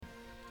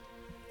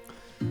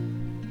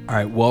All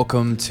right,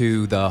 welcome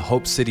to the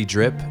Hope City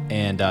Drip,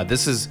 and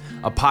this is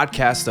a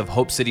podcast of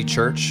Hope City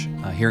Church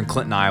here in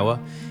Clinton, Iowa.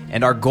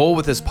 And our goal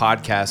with this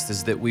podcast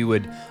is that we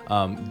would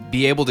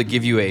be able to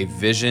give you a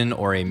vision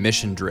or a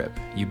mission drip.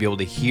 You'd be able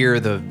to hear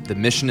the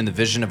mission and the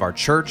vision of our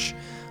church,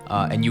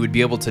 and you would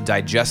be able to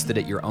digest it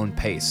at your own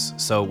pace.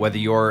 So whether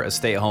you're a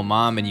stay-at-home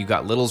mom and you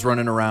got littles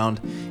running around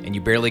and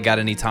you barely got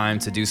any time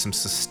to do some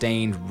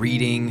sustained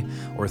reading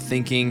or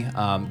thinking,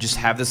 just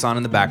have this on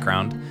in the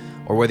background.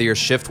 Or whether you're a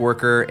shift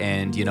worker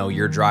and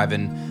you're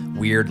driving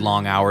weird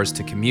long hours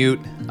to commute,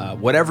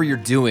 whatever you're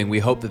doing, we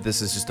hope that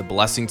this is just a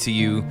blessing to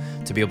you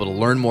to be able to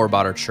learn more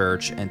about our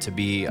church and to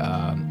be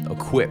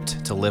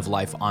equipped to live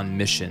life on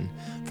mission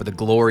for the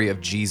glory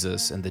of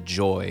Jesus and the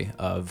joy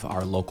of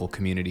our local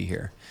community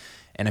here.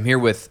 And I'm here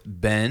with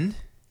Ben,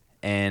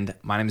 and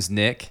my name is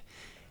Nick.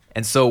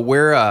 And so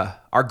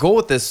our goal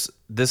with this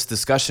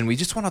discussion, we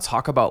just want to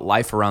talk about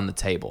life around the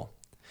table.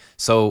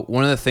 So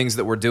one of the things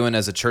that we're doing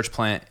as a church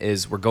plant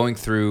is we're going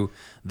through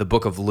the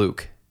book of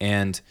Luke.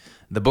 And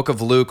the book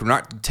of Luke, we're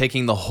not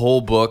taking the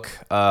whole book.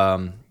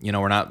 We're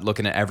not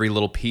looking at every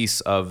little piece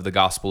of the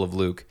Gospel of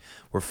Luke.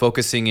 We're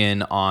focusing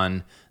in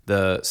on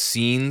the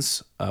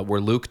scenes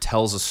where Luke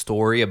tells a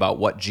story about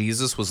what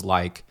Jesus was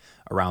like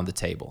around the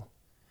table.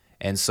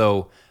 And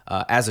so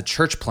as a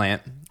church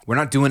plant, we're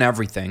not doing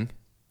everything.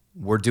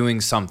 We're doing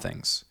some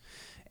things.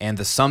 And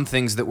the some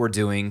things that we're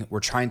doing,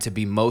 we're trying to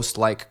be most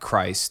like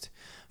Christ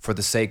for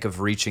the sake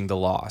of reaching the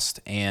lost.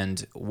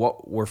 And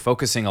what we're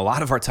focusing a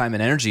lot of our time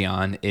and energy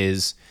on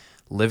is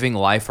living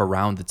life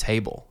around the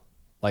table,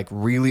 like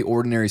really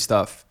ordinary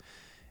stuff.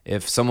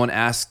 If someone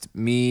asked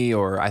me,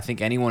 or I think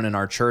anyone in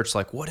our church,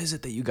 like, what is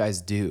it that you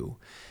guys do?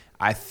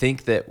 I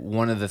think that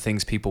one of the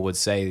things people would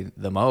say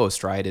the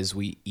most, right, is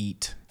we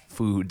eat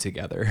food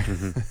together.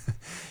 Mm-hmm.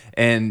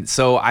 And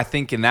so I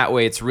think in that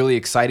way, it's really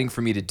exciting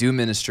for me to do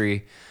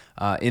ministry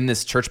in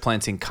this church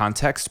planting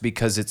context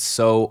because it's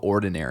so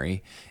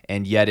ordinary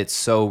and yet it's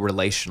so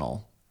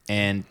relational.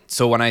 And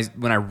so when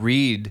I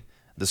read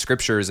the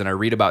scriptures and I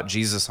read about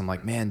Jesus, I'm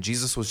like, man,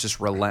 Jesus was just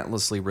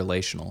relentlessly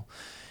relational.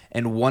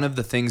 And one of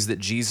the things that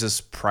Jesus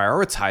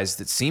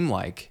prioritized, it seemed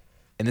like,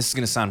 and this is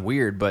going to sound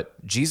weird,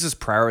 but Jesus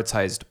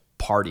prioritized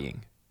partying.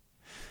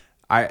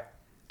 I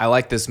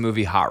like this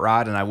movie Hot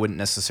Rod, and I wouldn't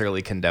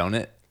necessarily condone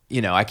it.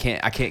 I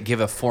can't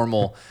give a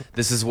formal,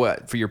 this is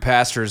what for your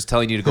pastor is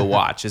telling you to go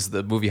watch is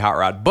the movie Hot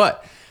Rod.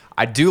 But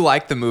I do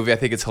like the movie. I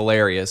think it's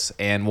hilarious.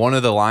 And one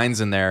of the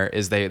lines in there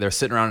is they're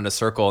sitting around in a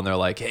circle and they're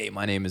like, hey,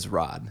 my name is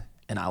Rod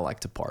and I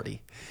like to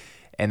party.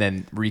 And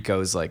then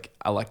Rico is like,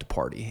 I like to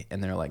party.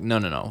 And they're like,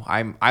 no,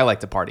 I like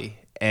to party.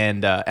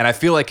 And I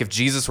feel like if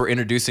Jesus were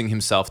introducing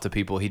himself to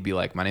people, he'd be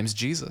like, my name's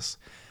Jesus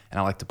and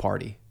I like to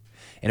party.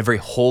 In a very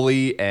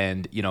holy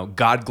and,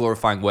 God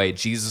glorifying way,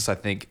 Jesus, I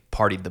think,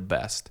 partied the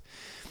best.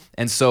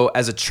 And so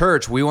as a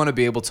church, we want to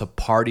be able to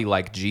party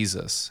like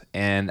Jesus.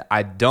 And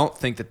I don't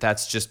think that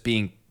that's just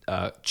being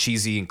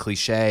cheesy and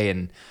cliche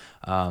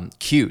and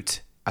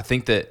cute. I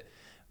think that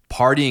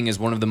partying is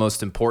one of the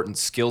most important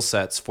skill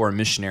sets for a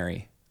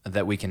missionary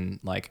that we can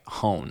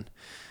hone.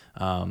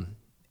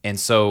 And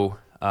so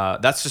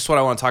that's just what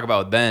I want to talk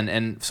about with Ben.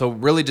 And so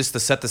really just to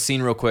set the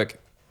scene real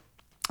quick,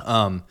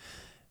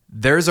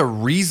 there's a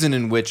reason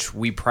in which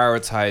we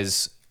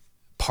prioritize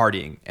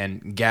partying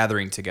and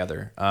gathering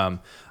together. I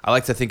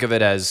like to think of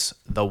it as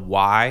the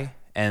why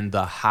and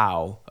the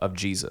how of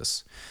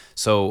Jesus.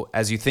 So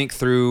as you think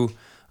through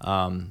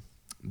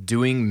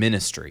doing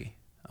ministry,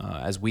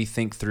 as we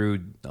think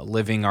through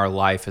living our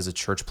life as a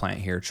church plant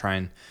here,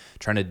 trying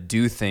to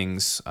do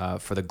things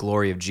for the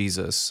glory of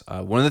Jesus,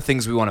 one of the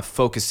things we want to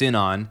focus in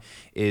on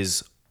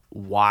is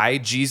why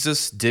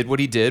Jesus did what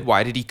he did.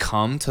 Why did he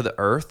come to the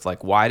earth?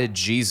 Why did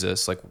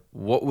Jesus,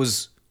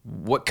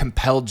 what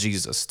compelled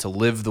Jesus to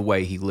live the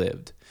way he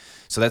lived?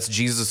 So that's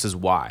Jesus's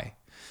why.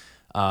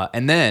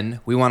 And then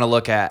we want to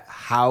look at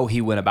how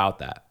he went about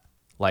that.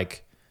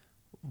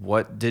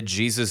 What did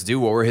Jesus do?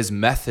 What were his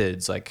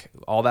methods?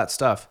 All that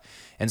stuff.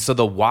 And so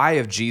the why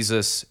of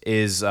Jesus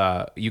is,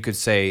 you could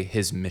say,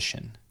 his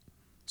mission.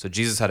 So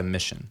Jesus had a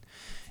mission.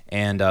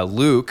 And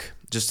Luke,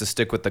 just to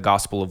stick with the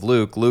Gospel of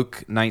Luke,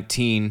 Luke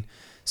 19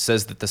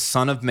 says that the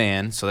Son of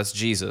Man, so that's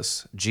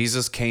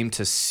Jesus came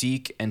to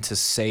seek and to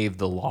save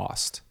the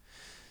lost.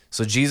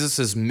 So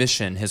Jesus'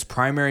 mission, his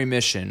primary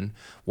mission,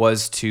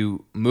 was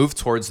to move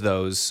towards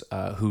those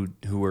who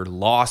were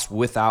lost,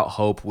 without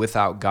hope,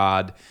 without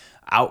God,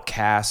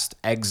 outcast,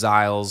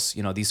 exiles,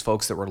 these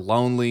folks that were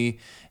lonely.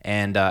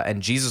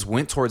 And Jesus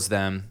went towards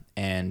them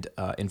and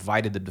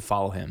invited them to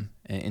follow him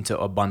into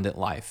abundant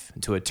life,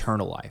 into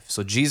eternal life.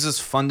 So Jesus,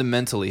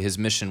 fundamentally, his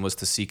mission was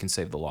to seek and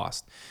save the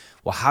lost.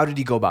 Well, how did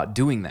he go about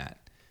doing that?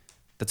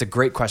 That's a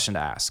great question to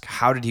ask.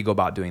 How did he go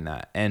about doing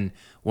that? And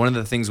one of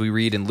the things we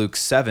read in Luke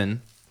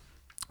 7,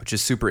 which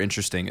is super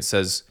interesting, it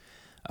says,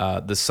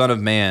 the Son of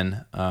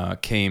Man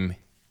came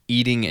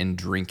eating and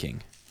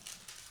drinking.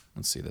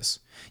 Let's see this.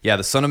 Yeah,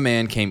 the Son of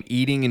Man came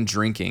eating and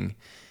drinking,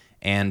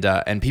 and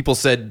people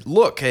said,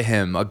 look at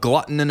him, a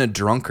glutton and a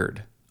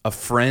drunkard, a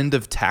friend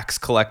of tax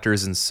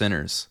collectors and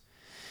sinners.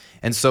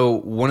 And so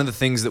one of the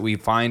things that we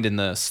find in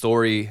the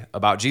story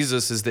about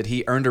Jesus is that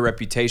he earned a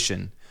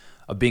reputation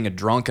of being a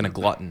drunk and a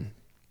glutton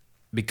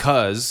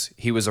because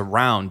he was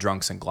around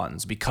drunks and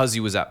gluttons, because he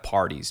was at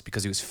parties,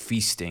 because he was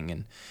feasting,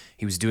 and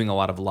he was doing a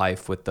lot of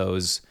life with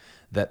those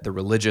that the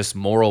religious,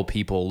 moral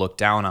people looked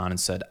down on and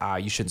said,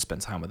 you shouldn't spend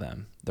time with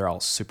them. They're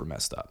all super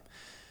messed up.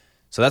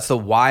 So that's the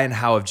why and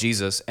how of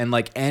Jesus. And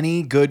like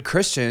any good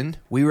Christian,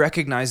 we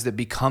recognize that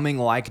becoming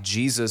like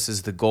Jesus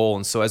is the goal.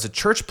 And so as a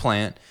church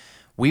plant,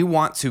 we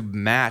want to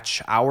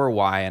match our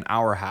why and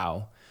our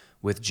how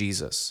with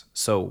Jesus.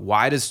 So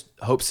why does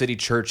Hope City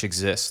Church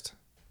exist?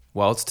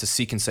 Well, it's to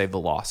seek and save the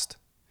lost.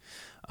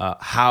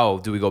 How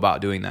do we go about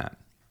doing that?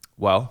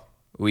 Well,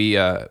 we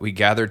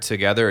gather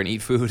together and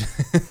eat food.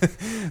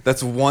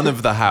 That's one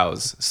of the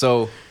hows.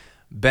 So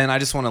Ben, I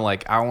just want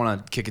to I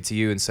want to kick it to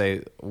you and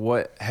say,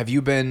 what have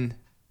you been?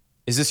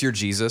 Is this your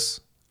Jesus?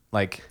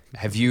 Like,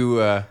 have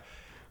you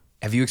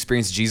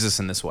experienced Jesus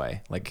in this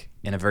way, like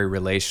in a very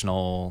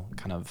relational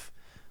kind of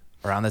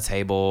around the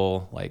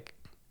table, like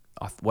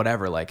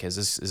whatever? Like, is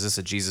this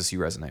a Jesus you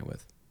resonate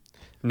with?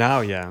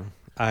 Now, yeah,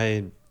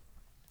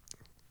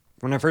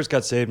 when I first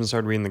got saved and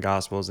started reading the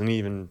Gospels, and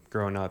even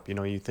growing up,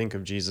 you think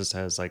of Jesus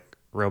as like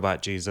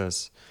robot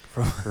Jesus,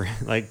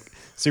 like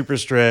super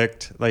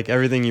strict, like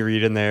everything you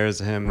read in there is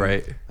him,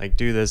 right? Like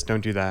do this,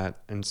 don't do that.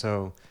 And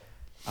so,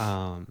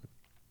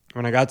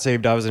 when I got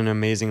saved, I was in an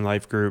amazing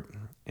life group,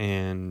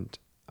 and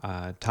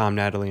Tom,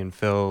 Natalie, and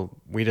Phil,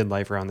 we did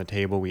life around the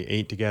table. We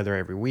ate together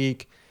every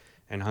week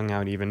and hung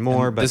out even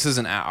more. And but this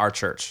isn't at our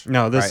church.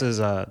 No, this right? is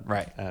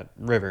right at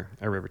River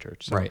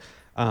Church. So, right.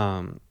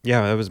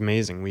 Yeah, it was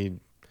amazing. We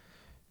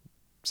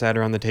sat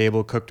around the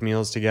table, cooked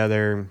meals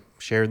together,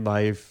 shared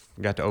life,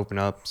 got to open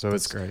up. So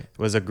That's great. It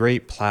was a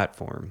great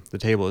platform. The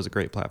table is a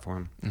great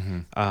platform.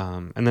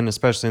 Mm-hmm. And then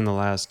especially in the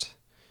last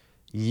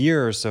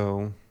year or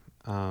so,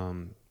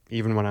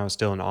 even when I was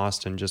still in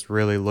Austin, just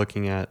really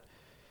looking at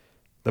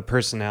the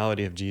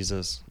personality of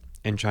Jesus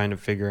and trying to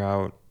figure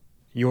out,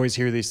 you always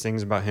hear these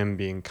things about him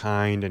being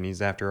kind and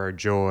he's after our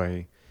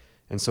joy.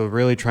 And so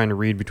really trying to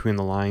read between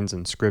the lines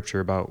in scripture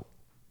about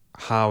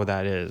how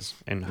that is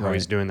and how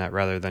he's doing that,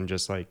 rather than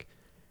just like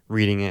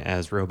reading it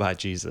as robot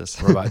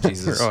Jesus. Robot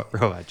Jesus.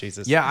 Robot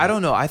Jesus. Yeah, I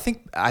don't know. I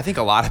think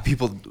a lot of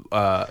people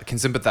can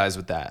sympathize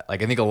with that.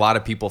 Like, I think a lot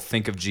of people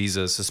think of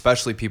Jesus,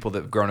 especially people that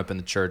have grown up in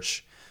the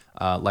church,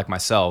 like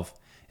myself,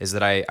 is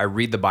that I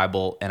read the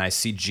Bible and I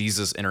see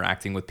Jesus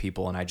interacting with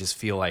people, and I just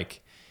feel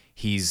like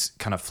he's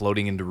kind of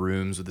floating into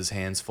rooms with his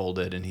hands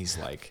folded, and he's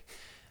like,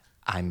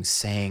 I'm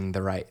saying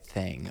the right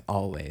thing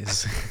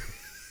always.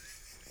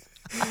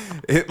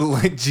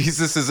 Like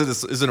Jesus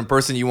isn't a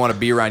person you want to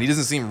be around. He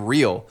doesn't seem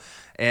real.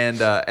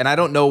 And I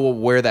don't know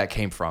where that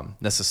came from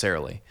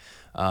necessarily.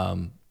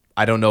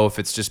 I don't know if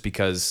it's just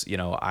because,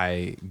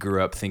 I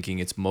grew up thinking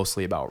it's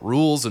mostly about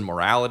rules and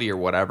morality or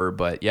whatever.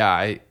 But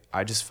yeah,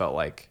 I just felt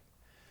like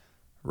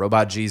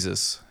robot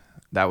Jesus,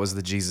 that was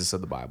the Jesus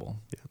of the Bible.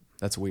 Yeah.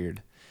 That's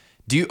weird.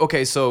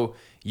 So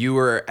you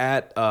were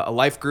at a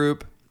life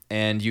group,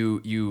 and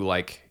you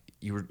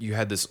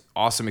had this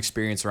awesome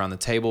experience around the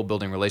table,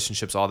 building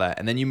relationships, all that.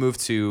 And then you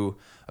moved to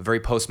a very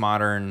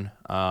postmodern,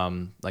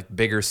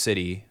 bigger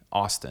city,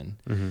 Austin.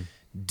 Mm-hmm.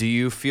 Do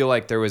you feel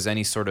like there was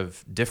any sort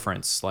of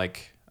difference?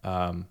 Like,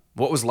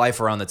 what was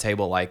life around the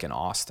table like in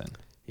Austin?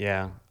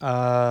 Yeah.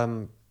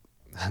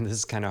 This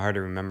is kind of hard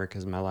to remember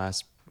because my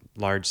last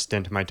large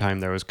stint of my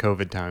time there was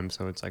COVID time.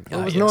 So it's like, it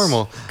was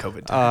normal.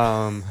 COVID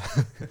time.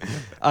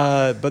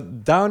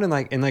 But down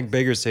in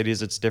bigger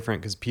cities, it's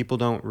different because people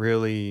don't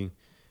really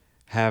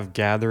have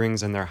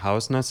gatherings in their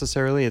house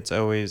necessarily. It's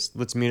always,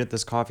 let's meet at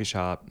this coffee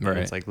shop. And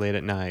it's like late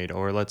at night,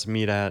 or let's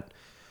meet at,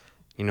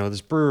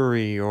 this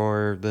brewery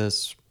or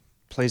this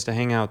place to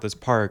hang out, this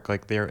park.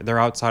 Like they're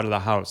outside of the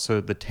house. So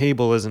the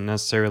table isn't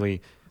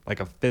necessarily like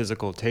a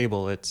physical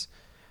table. It's,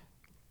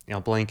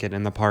 blanket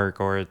in the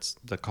park, or it's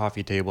the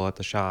coffee table at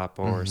the shop,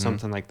 or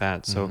something like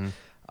that. So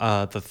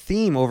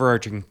the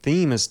overarching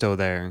theme is still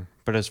there.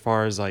 But as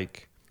far as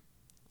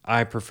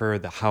I prefer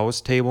the house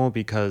table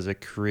because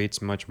it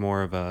creates much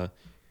more of a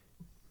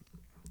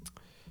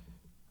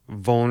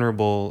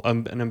vulnerable,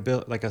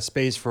 a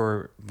space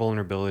for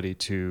vulnerability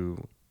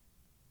to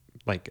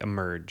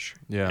emerge,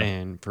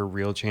 and for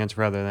real chance,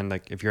 rather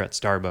than if you're at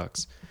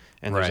Starbucks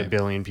and there's a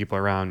billion people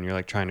around and you're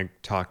trying to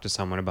talk to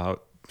someone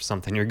about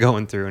something you're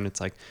going through, and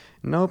it's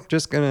nope,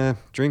 just gonna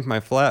drink my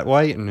flat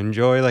white and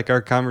enjoy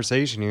our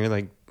conversation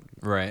here,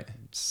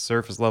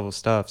 surface level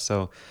stuff.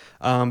 So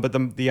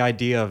but the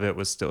idea of it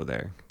was still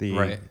there,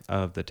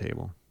 of the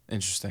table.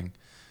 Interesting.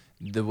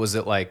 Was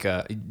it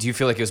do you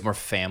feel like it was more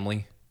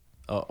family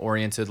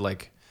oriented,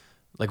 like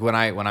when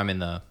I'm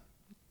in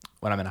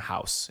a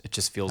house, it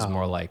just feels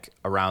more like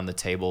around the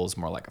table is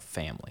more like a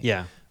family.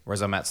 Yeah.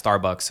 Whereas I'm at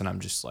Starbucks and I'm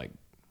just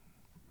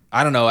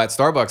I don't know, at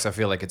Starbucks, I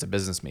feel like it's a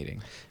business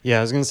meeting. Yeah,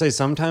 I was going to say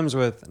sometimes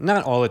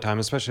not all the time,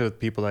 especially with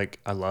people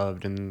I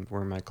loved and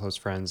were my close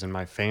friends and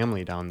my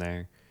family down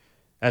there,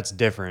 that's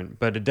different.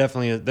 But it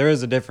definitely, there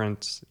is a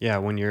difference. Yeah,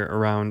 when you're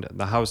around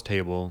the house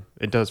table,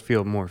 it does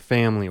feel more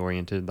family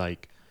oriented.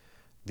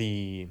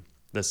 The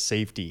the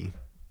safety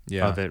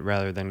Yeah. of it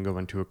rather than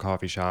going to a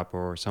coffee shop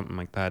or something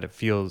like that. It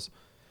feels,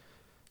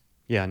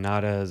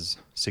 not as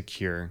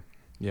secure.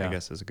 Yeah. I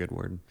guess is a good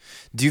word.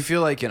 Do you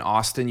feel like in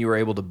Austin you were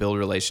able to build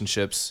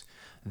relationships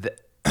that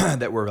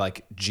that were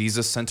like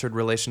Jesus-centered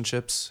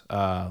relationships?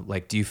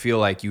 Like, do you feel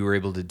like you were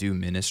able to do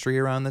ministry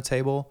around the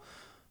table?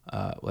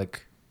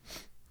 Like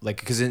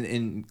because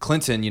in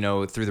Clinton,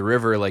 through the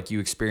river, like you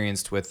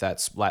experienced with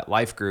that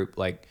life group,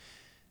 like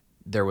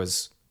there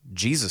was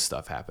Jesus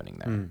stuff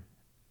happening there.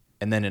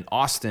 And then in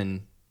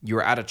Austin, you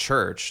were at a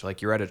church,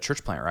 like you were at a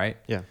church plant, right?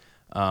 Yeah.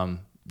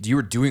 You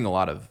were doing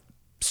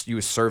you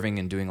were serving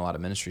and doing a lot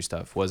of ministry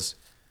stuff. Was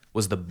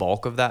the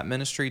bulk of that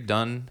ministry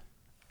done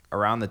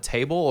around the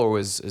table, or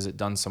is it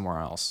done somewhere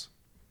else?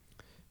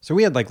 So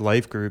we had like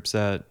life groups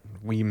that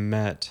we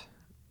met,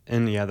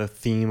 and the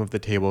theme of the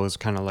table is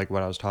kind of like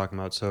what I was talking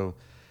about. So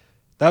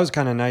that was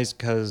kind of nice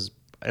because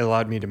it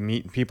allowed me to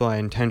meet people. I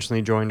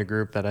intentionally joined a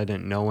group that I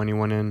didn't know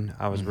anyone in.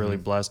 I was really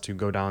blessed to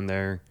go down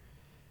there.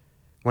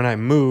 When I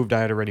moved,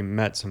 I had already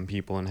met some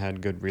people and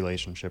had good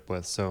relationship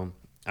with. So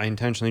I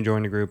intentionally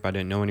joined a group. I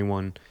didn't know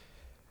anyone.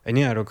 And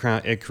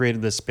it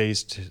created this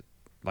space to,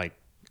 like,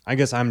 I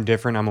guess I'm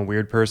different. I'm a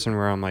weird person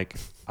where I'm like,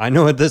 I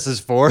know what this is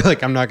for.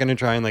 Like, I'm not going to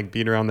try and like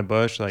beat around the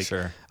bush. Like,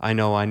 Sure. I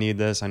know I need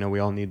this. I know we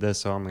all need this.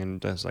 So I'm going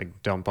to just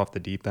like dump off the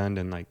deep end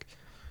and like,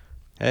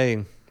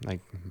 hey, like,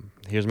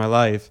 here's my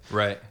life.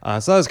 Right.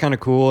 So that was kind of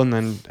cool. And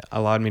then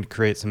allowed me to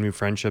create some new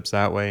friendships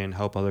that way and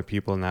help other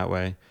people in that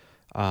way.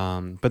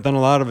 But then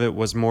a lot of it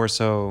was more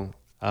so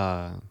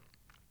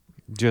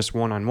just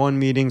one-on-one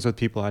meetings with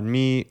people I'd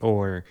meet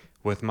or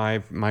with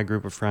my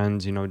group of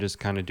friends, just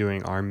kind of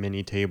doing our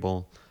mini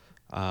table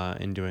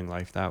and doing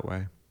life that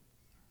way.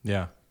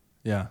 Yeah.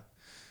 Yeah.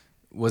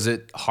 Was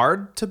it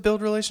hard to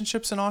build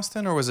relationships in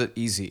Austin, or was it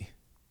easy?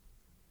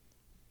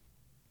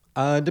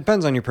 It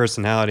depends on your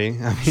personality.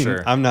 I mean,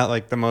 Sure. I'm not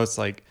like the most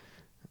like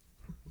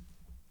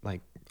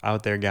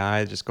out there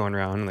guy just going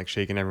around and like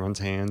shaking everyone's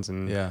hands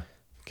and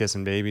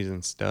kissing babies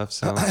and stuff.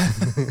 So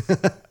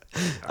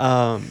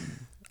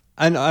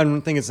I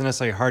don't think it's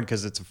necessarily hard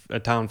because it's a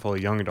town full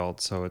of young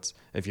adults. So it's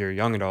if you're a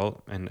young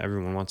adult and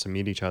everyone wants to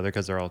meet each other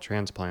because they're all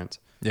transplants.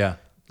 Yeah.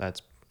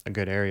 That's a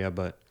good area.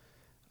 But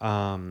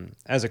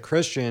as a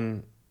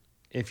Christian,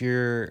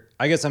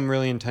 I guess I'm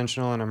really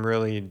intentional and I'm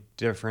really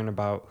different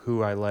about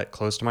who I let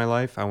close to my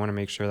life. I want to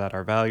make sure that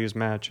our values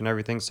match and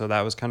everything. So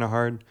that was kind of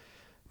hard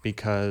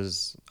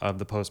because of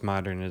the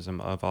postmodernism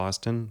of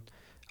Austin.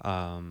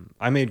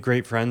 I made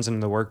great friends in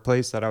the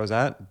workplace that I was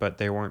at, but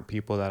they weren't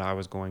people that I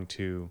was going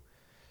to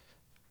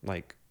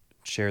like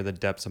share the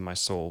depths of my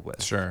soul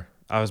with. Sure.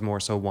 I was more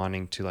so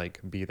wanting to like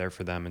be there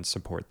for them and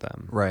support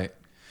them. Right.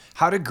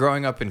 How did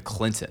growing up in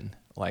Clinton,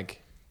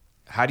 like,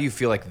 how do you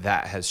feel like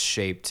that has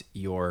shaped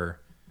your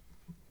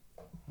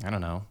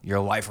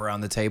life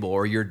around the table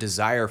or your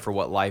desire for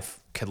what life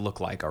could look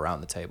like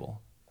around the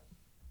table?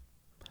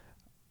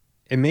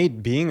 It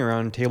made being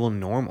around a table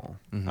normal.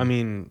 I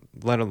mean,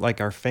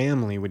 like our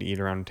family would eat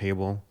around a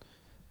table.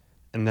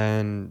 And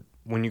then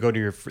when you go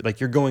to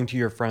you're going to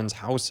your friends'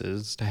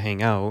 houses to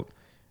hang out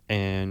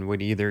and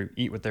would either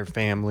eat with their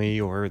family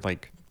or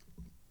like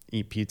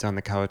eat pizza on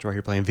the couch while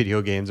you're playing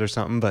video games or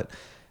something. But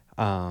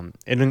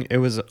it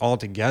was all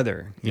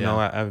together. You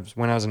know,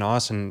 when I was in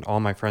Austin, all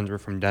my friends were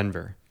from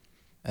Denver.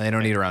 And they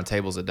don't eat around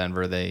tables at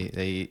Denver.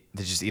 They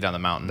just eat on the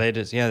mountain. They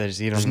just eat on the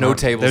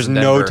mountain. There's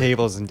no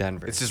tables in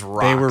Denver. It's just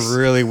rocks. They were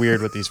really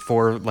weird what these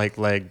four like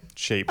leg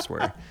shapes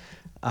were.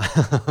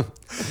 It's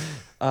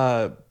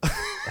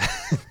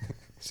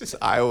just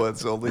Iowa.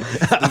 It's only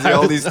the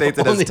only state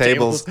that has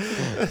tables.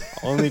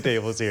 Only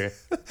tables here.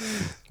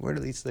 What are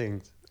these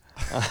things?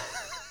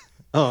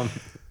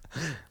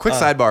 Quick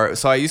sidebar.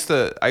 So I used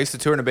to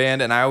tour in a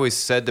band, and I always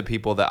said to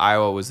people that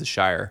Iowa was the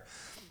Shire.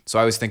 So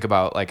I always think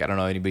about, like, I don't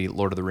know, anybody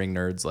Lord of the Ring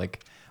nerds,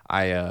 like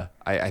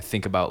I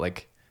think about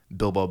like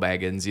Bilbo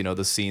Baggins, you know,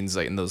 the scenes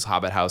like in those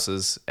Hobbit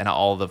houses and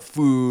all the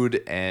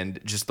food and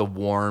just the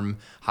warm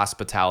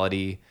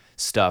hospitality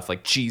stuff,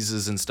 like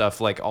cheeses and stuff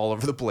like all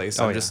over the place.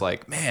 I'm just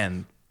like,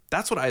 man,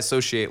 that's what I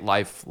associate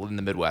life in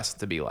the Midwest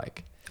to be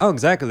like. Oh,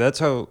 exactly. That's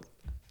how.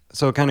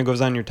 So it kind of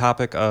goes on your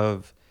topic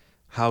of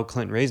how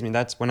Clinton raised me.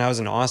 That's when I was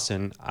in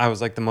Austin. I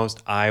was like the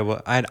most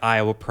Iowa. I had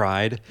Iowa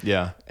pride.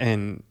 Yeah.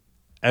 And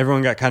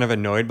everyone got kind of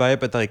annoyed by it,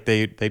 but like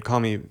they'd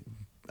call me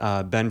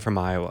Ben from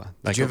Iowa.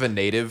 Like, did you have a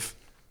native?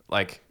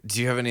 Like,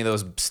 do you have any of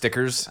those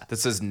stickers that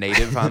says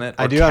native on it?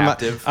 Or I do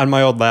on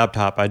my old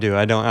laptop. I do.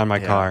 I don't on my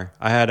car.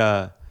 I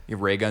had your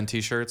ray gun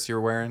T-shirts you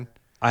were wearing.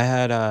 I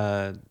had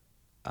I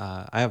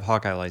have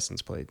Hawkeye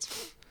license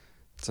plates,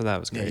 so that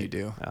was great. Yeah, you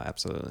do.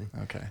 Absolutely.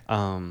 Okay.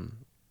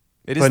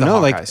 It is the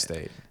Hawkeye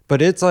state.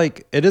 But it's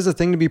like it is a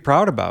thing to be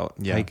proud about.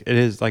 Yeah. Like it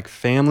is like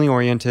family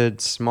oriented,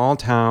 small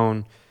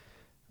town.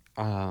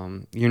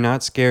 You're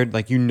not scared.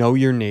 Like, you know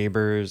your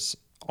neighbors,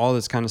 all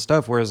this kind of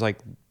stuff. Whereas like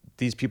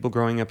these people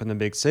growing up in the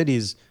big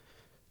cities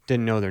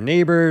didn't know their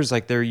neighbors.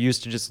 Like, they're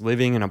used to just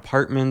living in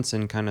apartments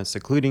and kind of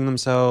secluding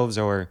themselves,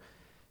 or,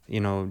 you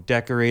know,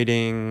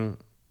 decorating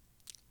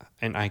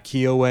an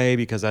IKEA way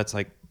because that's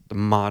like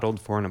modeled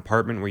for an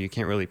apartment where you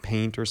can't really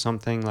paint or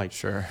something like.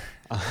 Sure.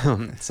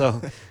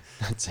 So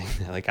not saying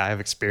that like I have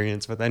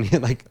experience with any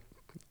like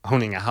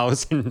owning a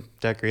house and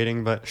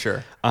decorating, but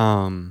Sure.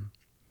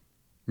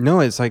 no,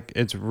 it's like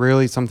it's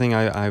really something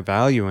I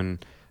value,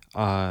 and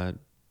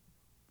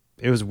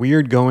it was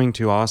weird going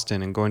to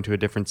Austin and going to a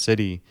different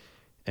city,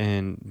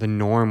 and the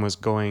norm was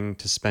going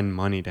to spend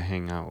money to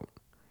hang out,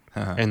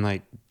 and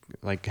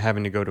like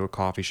having to go to a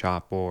coffee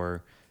shop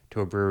or to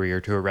a brewery or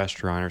to a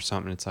restaurant or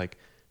something. It's like,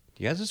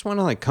 do you guys just want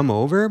to like come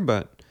over?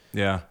 But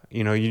Yeah.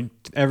 you know,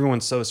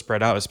 everyone's so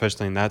spread out,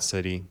 especially in that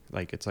city.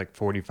 Like it's like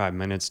 45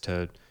 minutes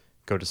to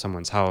go to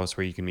someone's house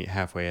where you can meet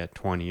halfway at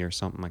 20 or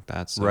something like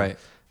that. So, Right.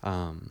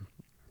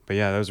 But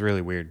yeah, that was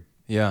really weird.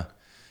 Yeah.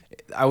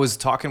 I was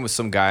talking with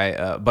some guy,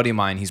 a buddy of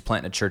mine, he's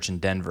planting a church in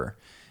Denver.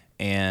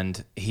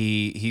 And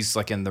he's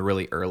like in the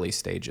really early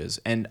stages.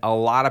 And a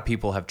lot of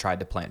people have tried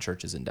to plant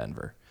churches in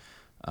Denver.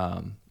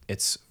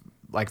 It's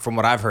like, from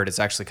what I've heard, it's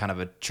actually kind of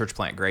a church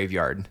plant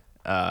graveyard.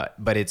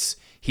 But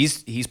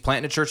he's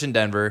planting a church in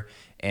Denver,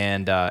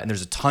 and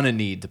there's a ton of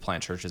need to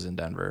plant churches in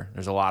Denver.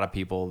 There's a lot of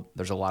people.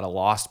 There's a lot of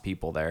lost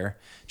people there,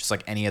 just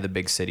like any of the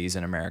big cities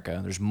in America.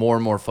 There's more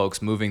and more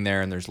folks moving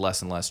there, and there's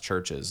less and less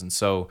churches. And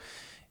so,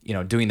 you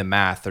know, doing the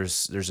math,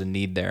 there's a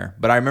need there.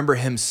 But I remember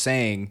him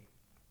saying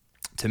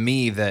to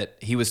me that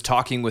he was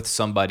talking with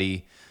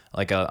somebody,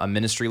 like a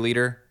ministry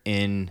leader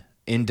in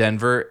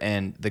Denver,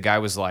 and the guy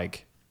was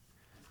like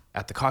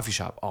at the coffee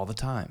shop all the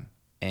time,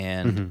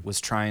 and was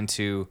trying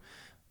to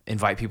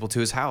invite people to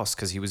his house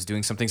because he was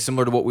doing something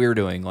similar to what we were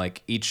doing.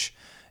 Like each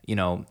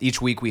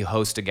week we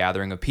host a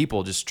gathering of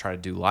people, just try to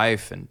do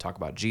life and talk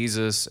about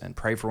Jesus and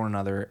pray for one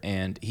another.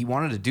 And he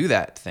wanted to do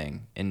that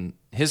thing in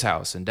his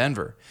house in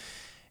Denver.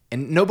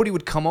 And nobody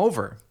would come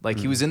over. Like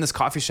he was in this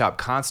coffee shop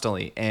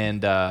constantly.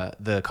 And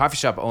the coffee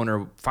shop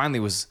owner finally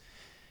was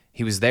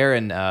there,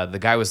 and the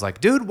guy was like,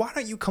 dude, why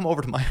don't you come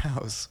over to my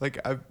house? Like,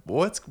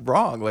 what's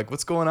wrong? Like,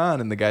 what's going on?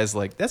 And the guy's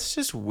like, that's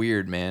just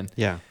weird, man.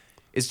 Yeah.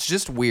 It's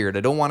just weird. I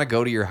don't want to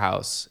go to your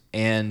house.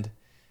 And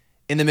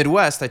in the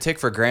Midwest, I take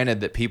for granted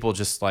that people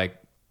just like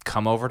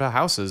come over to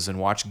houses and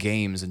watch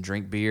games and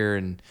drink beer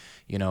and,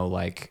 you know,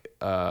 like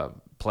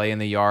play in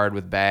the yard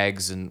with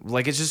bags, and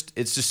like it's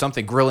just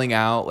something, grilling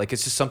out. Like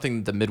it's just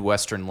something, the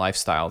Midwestern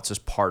lifestyle. It's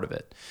just part of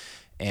it.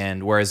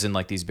 And whereas in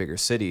like these bigger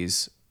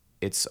cities,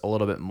 it's a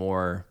little bit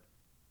more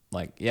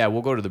like, yeah,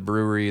 we'll go to the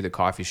brewery, the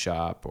coffee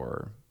shop,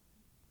 or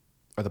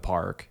the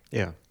park.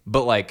 Yeah.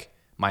 But like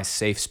my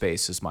safe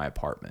space is my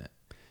apartment.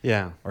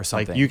 Yeah. Or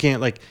something. Like you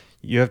can't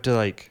you have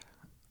to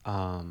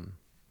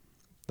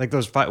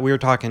those we were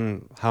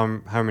talking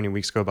how many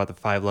weeks ago about the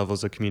 5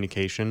 levels of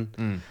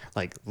communication.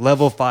 Like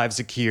level 5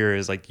 secure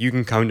is like, you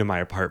can come to my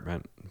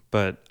apartment,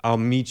 but I'll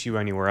meet you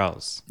anywhere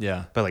else.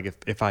 Yeah. But like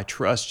if I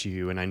trust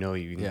you and I know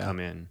you can come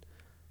in,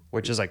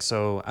 which is like,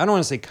 so I don't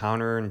want to say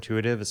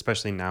counterintuitive,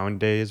 especially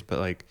nowadays, but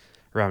like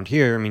around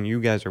here, I mean,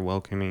 you guys are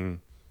welcoming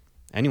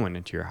anyone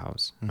into your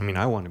house. I mean,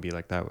 I want to be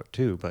like that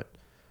too, but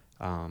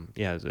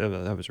yeah,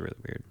 that was really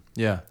weird.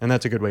 Yeah. And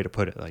that's a good way to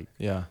put it. Like,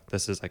 Yeah.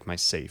 this is like my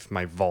safe,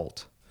 my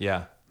vault.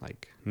 Yeah.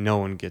 Like no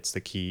one gets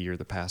the key or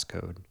the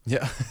passcode.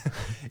 Yeah.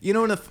 You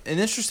know, an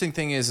interesting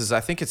thing is I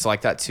think it's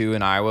like that too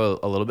in Iowa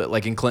a little bit,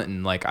 like in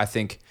Clinton. Like I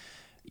think,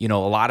 you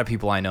know, a lot of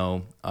people I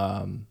know,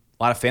 a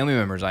lot of family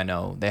members I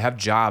know, they have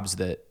jobs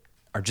that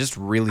are just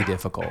really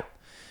difficult,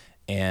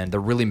 and they're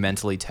really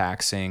mentally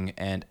taxing.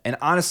 And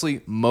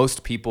honestly,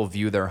 most people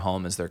view their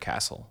home as their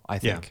castle. I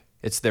think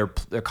it's their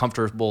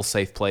comfortable,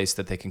 safe place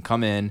that they can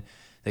come in.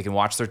 They can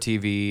watch their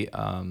TV,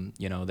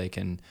 you know, they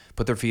can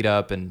put their feet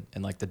up, and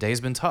like the day's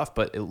been tough,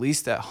 but at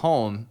least at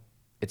home,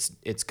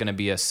 it's going to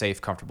be a safe,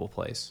 comfortable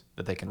place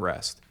that they can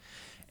rest.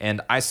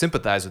 And I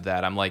sympathize with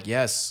that. I'm like,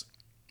 yes,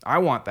 I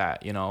want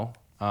that, you know.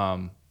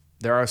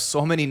 There are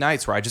so many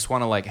nights where I just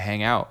want to like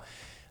hang out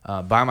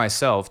by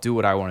myself, do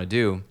what I want to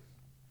do.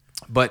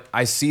 But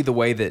I see the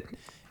way that,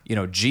 you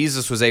know,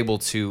 Jesus was able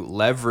to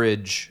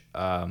leverage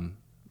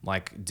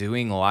like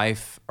doing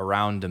life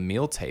around a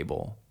meal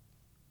table.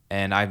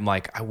 And I'm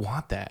like, I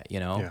want that, you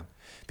know,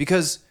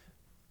 because,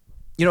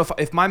 you know,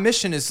 if my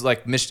mission is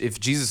like, if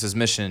Jesus'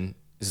 mission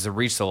is to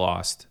reach the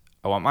lost,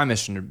 I want my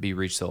mission to be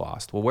reach the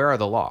lost. Well, where are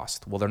the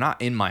lost? Well, they're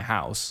not in my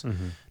house.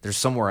 They're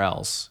somewhere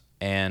else.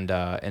 And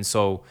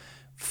so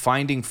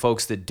finding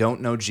folks that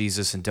don't know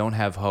Jesus and don't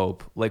have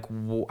hope, like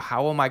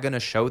how am I going to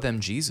show them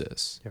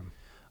Jesus?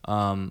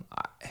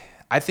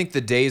 I think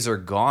the days are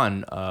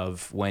gone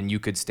of when you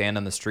could stand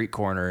on the street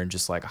corner and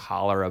just like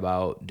holler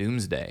about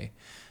doomsday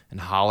and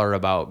holler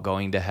about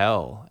going to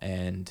hell,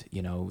 and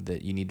you know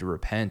that you need to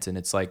repent. And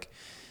it's like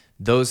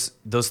those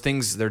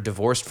things, they're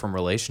divorced from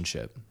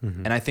relationship.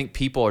 And I think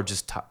people are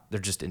they're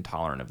just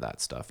intolerant of that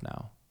stuff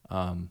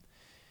now.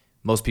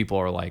 Most people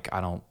are like,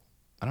 I don't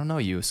know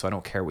you, so I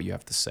don't care what you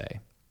have to say.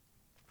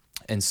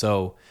 And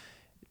so,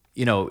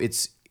 you know,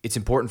 it's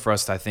important for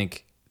us to, I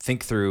think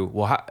through,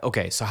 well,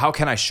 so how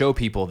can I show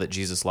people that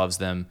Jesus loves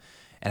them,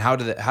 and how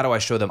do I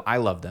show them I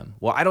love them?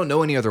 Well, I don't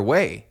know any other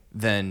way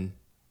than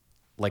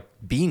like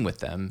being with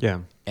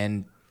them,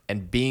 and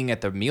And being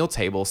at the meal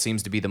table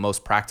seems to be the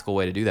most practical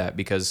way to do that,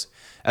 because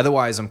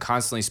otherwise I'm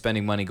constantly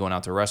spending money going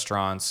out to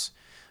restaurants.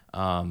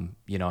 I'm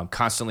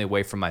constantly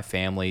away from my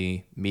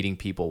family, meeting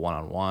people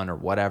one-on-one or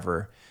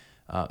whatever.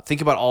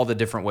 Think about all the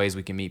different ways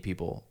we can meet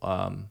people.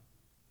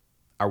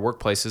 Our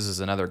workplaces is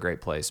another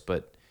great place,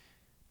 but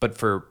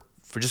for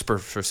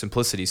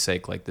simplicity's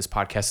sake, like, this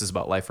podcast is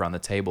about life around the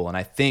table. And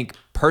I think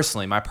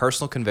personally, my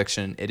personal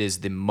conviction, it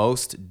is the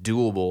most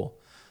doable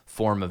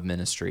form of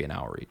ministry and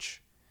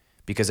outreach,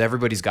 because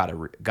everybody's got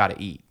to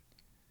eat.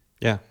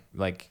 Yeah.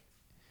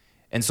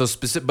 And so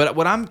specific, but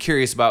what I'm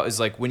curious about is,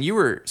 like, when you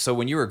were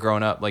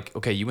growing up, like,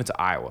 okay, you went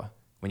to Iowa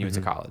when you went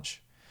to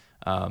college,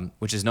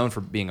 which is known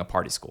for being a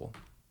party school.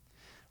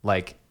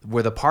 Like,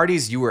 were the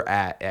parties you were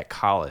at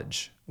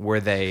college,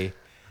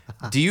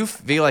 do you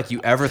feel like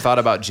you ever thought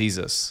about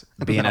Jesus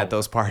being at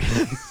those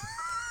parties?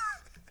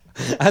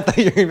 I thought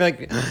you were gonna be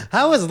like,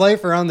 how was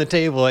life around the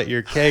table at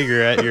your keg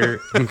or at your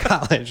in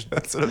college?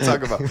 That's what I'm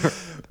talking about.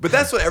 But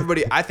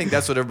I think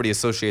that's what everybody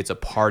associates a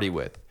party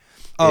with.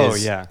 Oh,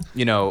 yeah.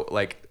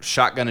 Like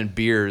shotgunning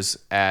beers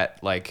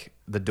at, like,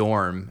 the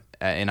dorm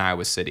in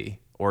Iowa City,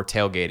 or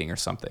tailgating or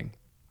something.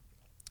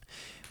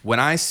 When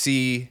I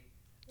see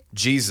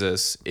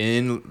Jesus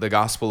in the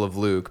Gospel of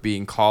Luke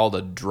being called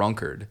a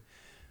drunkard,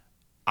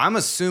 I'm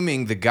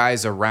assuming the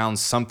guy's around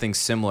something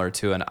similar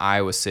to an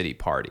Iowa City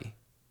party.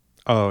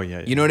 Oh,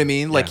 yeah. You know what I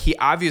mean? Yeah. Like, he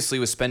obviously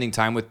was spending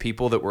time with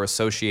people that were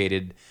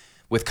associated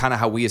with kind of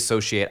how we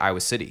associate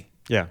Iowa City.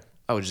 Yeah.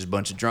 Oh, just a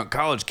bunch of drunk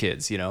college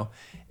kids,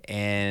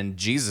 and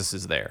Jesus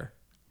is there.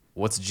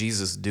 What's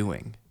Jesus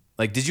doing?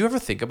 Like, did you ever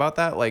think about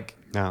that? Like,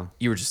 No.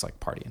 You were just, like,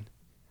 partying,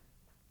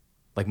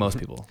 like most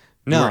people.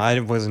 No, I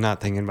was not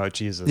thinking about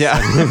Jesus. Yeah.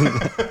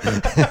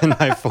 In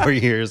my 4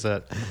 years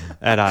at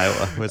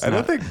Iowa. I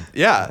don't think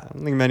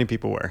many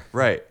people were.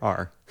 Right.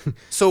 Are.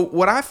 So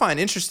what I find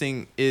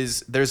interesting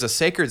is there's a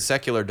sacred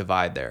secular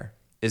divide there,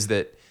 is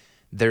that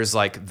there's,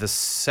 like, the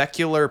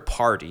secular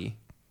party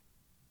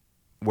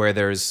where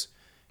there's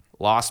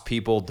lost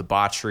people,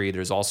 debauchery,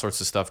 there's all sorts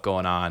of stuff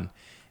going on.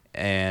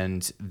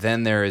 And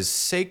then there is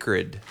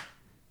sacred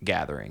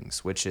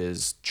gatherings, which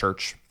is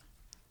church,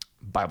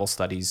 Bible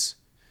studies,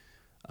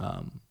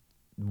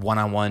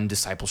 one-on-one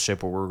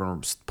discipleship, where we're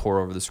going to pour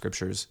over the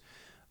scriptures.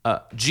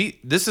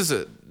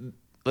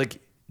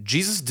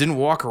 Jesus didn't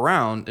walk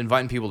around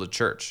inviting people to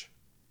church.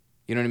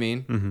 You know what I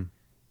mean?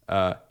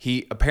 Mm-hmm.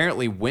 He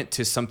apparently went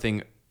to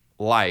something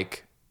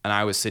like an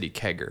Iowa City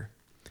kegger.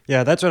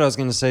 Yeah, that's what I was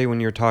going to say when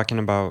we're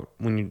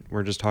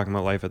just talking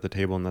about life at the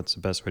table, and that's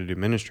the best way to do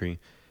ministry.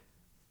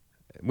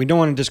 We don't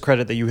want to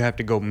discredit that you have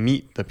to go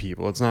meet the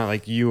people. It's not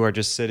like you are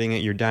just sitting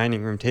at your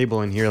dining room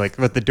table in here, like,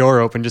 with the door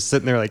open, just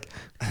sitting there, like,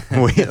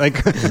 wait, like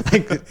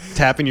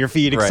tapping your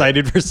feet,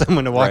 excited for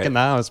someone to walk in the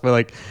house.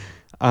 But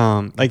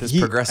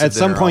at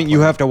some point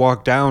you have to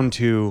walk down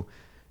to,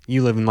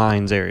 you live in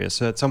Lions area,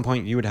 so at some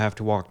point you would have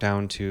to walk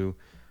down to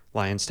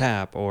Lions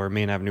Tap or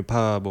Main Avenue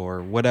Pub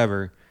or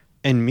whatever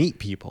and meet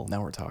people.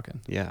 Now we're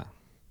talking. Yeah.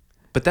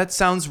 But that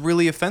sounds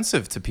really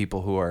offensive to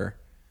people who are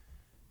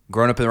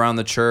grown up around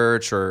the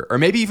church, or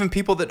maybe even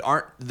people that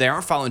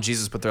aren't following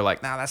Jesus, but they're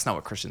like, nah, that's not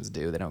what Christians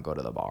do. They don't go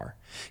to the bar.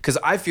 Because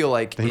I feel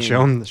like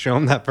show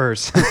them that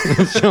verse.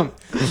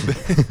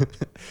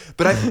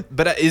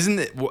 But isn't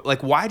it,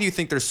 like, why do you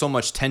think there's so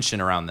much tension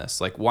around this?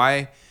 Like,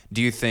 why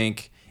do you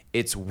think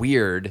it's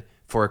weird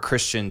for a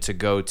Christian to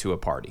go to a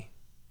party?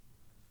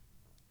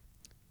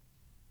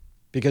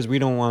 Because we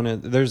don't want to.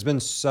 There's been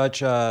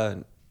such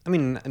a. I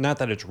mean, not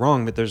that it's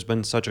wrong, but there's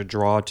been such a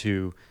draw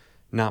to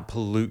not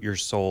pollute your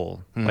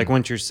soul. Like,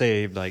 once you're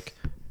saved, like,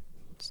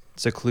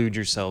 seclude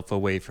yourself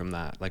away from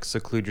that. Like,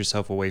 seclude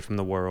yourself away from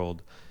the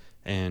world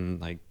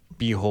and, like,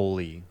 be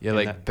holy. Yeah,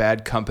 and like,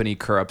 bad company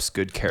corrupts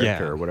good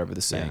character, or whatever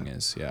the saying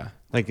is. Yeah.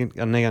 Like, and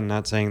I'm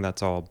not saying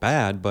that's all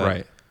bad,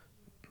 but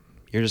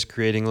you're just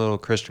creating a little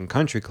Christian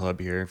country club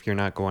here if you're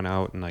not going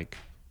out and, like,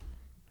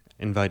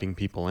 inviting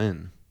people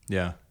in.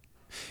 Yeah.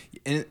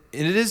 And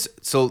it is,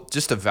 so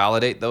just to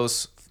validate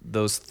those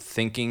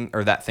thinking,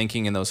 or that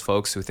thinking in those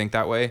folks who think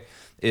that way,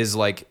 is,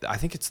 like, I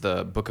think it's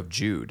the book of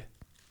Jude.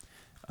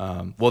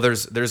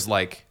 There's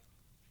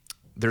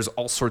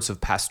all sorts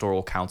of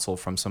pastoral counsel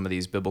from some of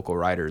these biblical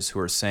writers who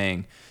are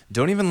saying,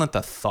 don't even let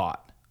the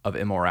thought of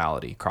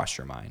immorality cross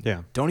your mind.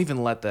 Yeah. Don't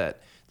even let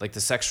that, like,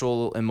 the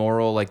sexual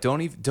immoral, like,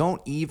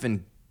 don't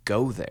even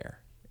go there.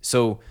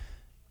 So,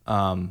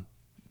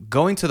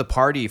 going to the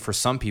party for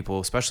some people,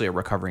 especially a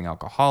recovering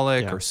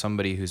alcoholic or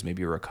somebody who's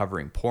maybe a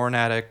recovering porn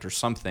addict or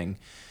something,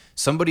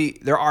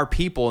 there are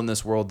people in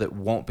this world that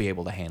won't be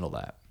able to handle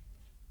that.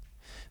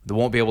 They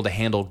won't be able to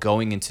handle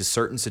going into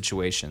certain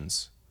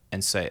situations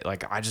and say,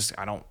 like, I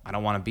don't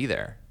want to be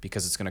there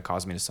because it's going to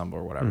cause me to stumble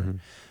or whatever. Mm-hmm.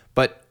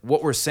 But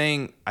what we're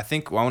saying, I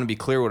want to be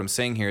clear what I'm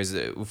saying here is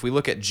that if we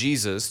look at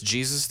Jesus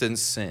didn't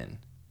sin.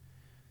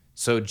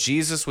 So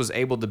Jesus was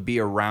able to be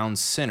around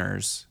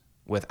sinners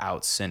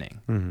without sinning.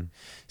 Mm-hmm.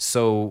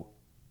 So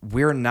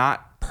we're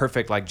not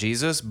perfect like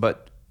Jesus,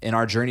 but in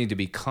our journey to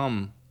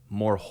become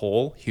more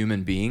whole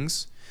human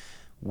beings,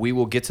 we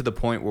will get to the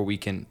point where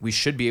we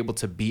should be able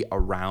to be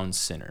around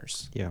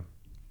sinners. Yeah.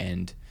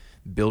 And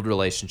build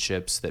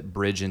relationships that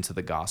bridge into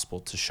the gospel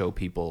to show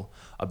people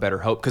a better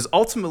hope. Because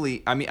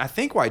ultimately, I mean, I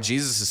think why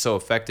Jesus is so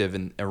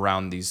effective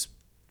around these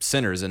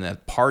sinners and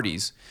at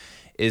parties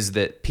is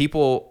that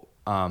people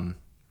who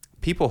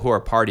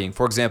are partying,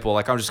 for example,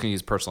 like I'm just going to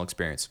use personal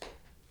experience.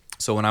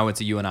 So when I went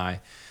to UNI,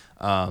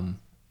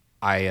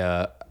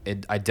 I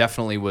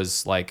definitely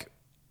was like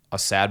a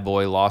sad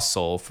boy, lost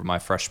soul for my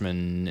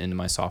freshman into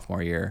my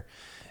sophomore year.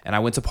 And I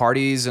went to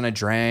parties and I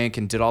drank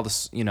and did all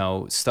this,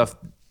 stuff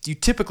you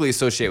typically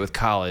associate with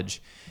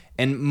college.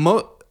 And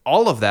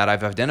all of that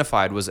I've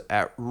identified was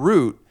at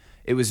root,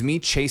 it was me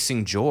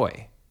chasing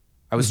joy.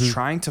 I was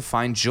trying to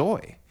find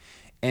joy.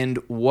 And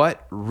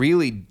what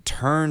really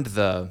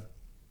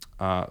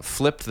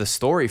flipped the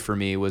story for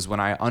me was when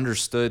I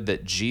understood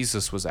that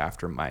Jesus was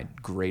after my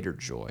greater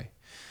joy.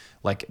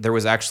 Like there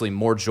was actually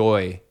more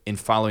joy in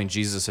following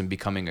Jesus and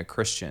becoming a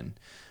Christian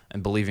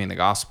and believing the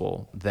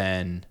gospel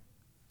than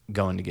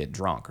going to get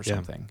drunk or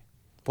something.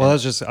 Well,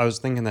 I was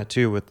thinking that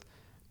too with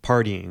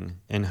partying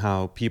and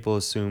how people I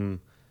don't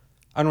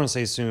want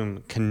to say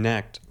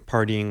connect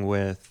partying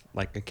with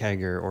like a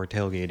kegger or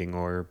tailgating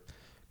or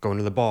going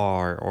to the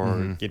bar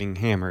or getting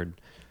hammered.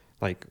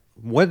 Like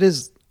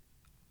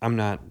I'm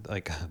not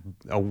like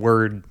a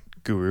word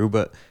guru,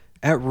 but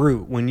at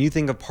root, when you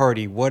think of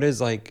party, what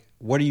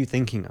are you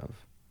thinking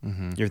of?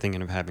 You're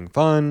thinking of having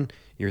fun.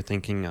 You're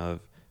thinking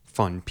of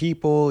fun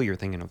people. You're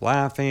thinking of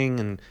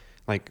laughing and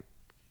like,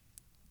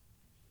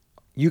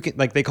 you can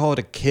like they call it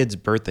a kid's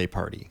birthday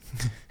party.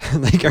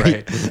 Like, are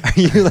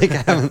you like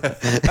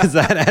is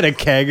that at a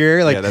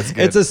kegger? Like, that's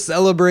good. It's a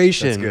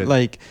celebration. That's good.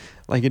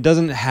 Like it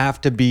doesn't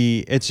have to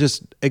be. It's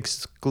just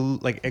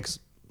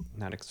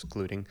not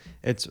excluding.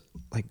 It's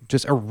like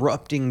just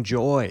erupting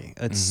joy.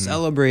 It's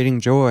celebrating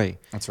joy.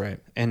 That's right.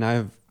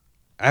 And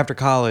after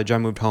college, I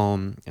moved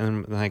home,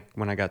 and like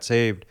when I got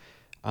saved,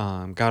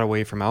 got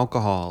away from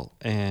alcohol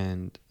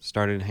and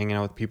started hanging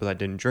out with people that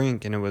didn't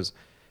drink, and it was.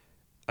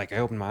 Like I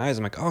opened my eyes,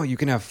 I'm like, oh, you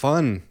can have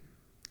fun,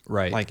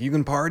 right? Like you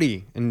can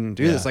party and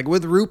do this, like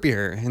with root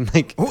beer and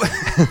like,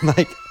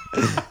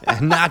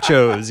 and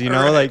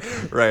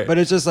nachos, right. But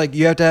it's just like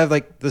you have to have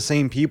like the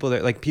same people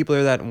that like people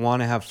there that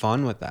want to have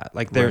fun with that.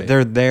 Like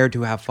they're there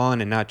to have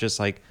fun and not just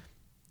like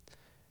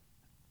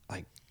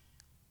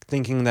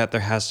thinking that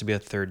there has to be a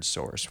third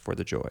source for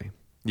the joy.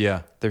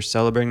 Yeah, they're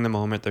celebrating the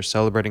moment. They're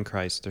celebrating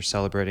Christ. They're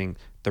celebrating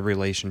the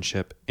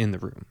relationship in the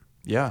room.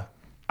 Yeah.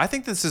 I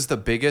think this is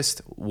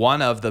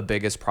one of the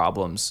biggest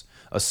problems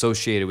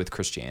associated with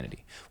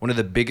Christianity. One of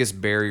the biggest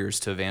barriers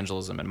to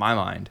evangelism in my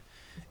mind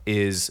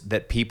is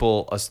that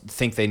people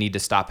think they need to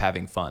stop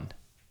having fun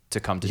to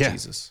come to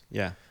Jesus.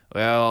 Yeah.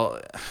 Well,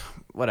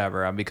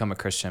 whatever. I've become a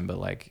Christian, but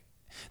like,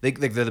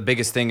 the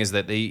biggest thing is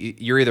that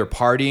you're either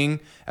partying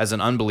as an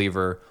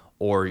unbeliever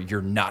or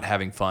you're not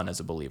having fun as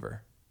a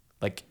believer.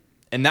 Like,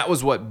 and that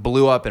was what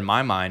blew up in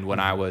my mind when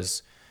I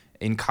was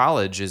in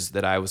college is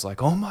that I was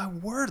like, oh my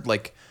word,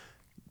 like,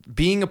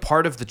 being a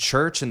part of the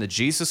church and the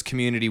Jesus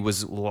community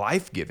was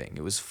life-giving.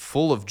 It was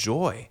full of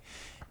joy.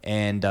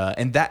 And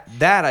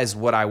that is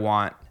what I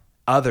want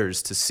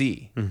others to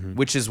see,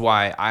 which is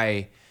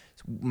why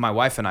my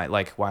wife and I,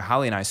 like why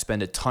Holly and I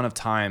spend a ton of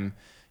time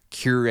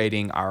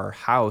curating our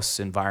house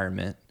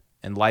environment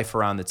and life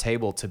around the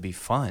table to be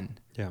fun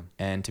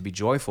and to be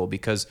joyful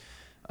because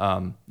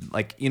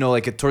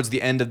towards the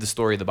end of the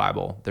story of the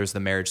Bible, there's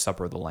the marriage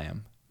supper of the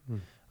Lamb.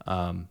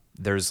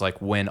 There's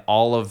like when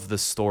all of the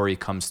story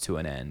comes to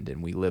an end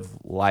and we live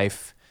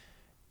life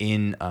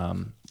in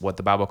what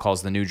the Bible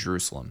calls the New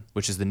Jerusalem,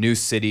 which is the new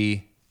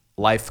city,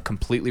 life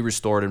completely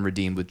restored and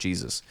redeemed with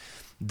Jesus.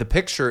 The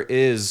picture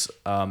is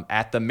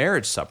at the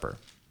marriage supper,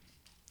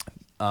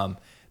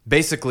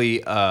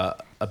 basically a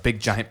big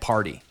giant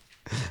party.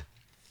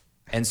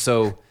 And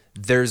so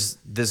there's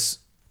this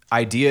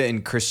idea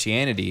in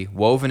Christianity,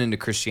 woven into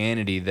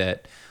Christianity,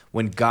 that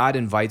when God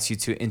invites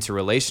you into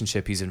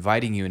relationship, he's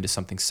inviting you into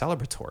something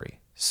celebratory,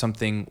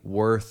 something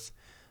worth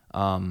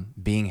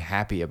being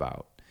happy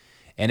about.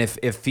 And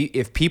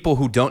if people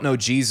who don't know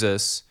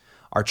Jesus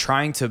are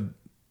trying to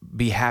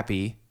be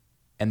happy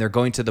and they're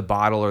going to the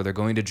bottle or they're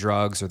going to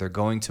drugs or they're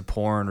going to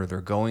porn or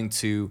they're going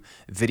to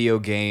video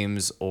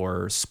games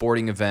or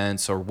sporting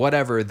events or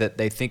whatever that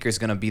they think is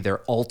going to be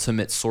their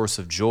ultimate source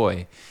of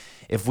joy,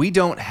 if we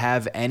don't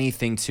have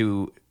anything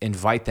to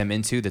invite them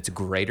into that's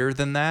greater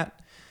than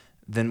that,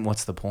 then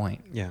what's the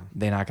point? Yeah.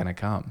 They're not going to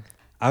come.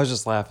 I was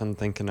just laughing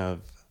thinking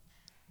of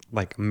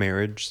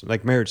marriage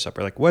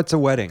supper. Like, what's a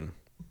wedding?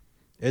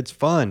 It's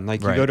fun.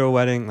 Like, you go to a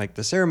wedding, like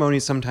the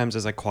ceremony sometimes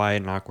is like quiet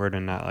and awkward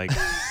and not like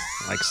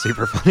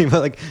super funny,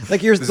 but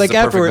like you're this like is a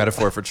afterward. Perfect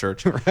metaphor for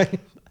church. Right?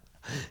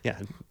 Yeah.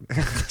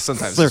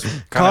 Sometimes so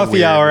coffee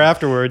weird. Hour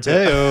afterwards.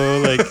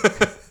 Hey-o,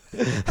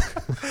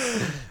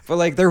 but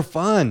like they're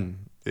fun.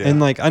 Yeah. And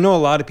like I know a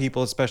lot of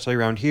people, especially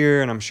around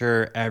here, and I'm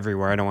sure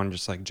everywhere. I don't want to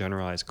just like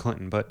generalize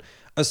Clinton, but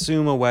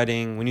assume a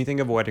wedding. When you think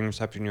of a wedding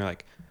reception, you're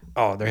like,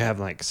 oh, they have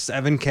like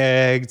 7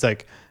 kegs,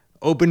 like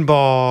open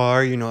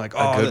bar, you know, like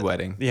a good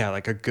wedding. Yeah,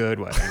 like a good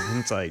wedding. And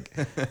it's like,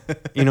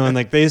 you know, and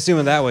like they assume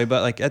it that way.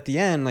 But like at the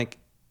end, like,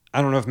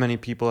 I don't know if many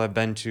people have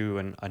been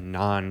to a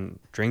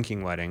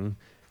non-drinking wedding.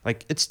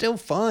 Like, it's still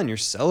fun. You're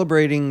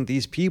celebrating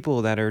these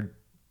people that are.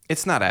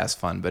 It's not as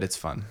fun, but it's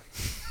fun.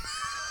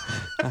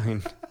 I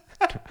mean,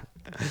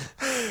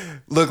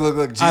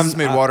 look. Jesus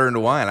made water into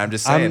wine. I'm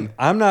just saying.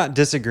 I'm not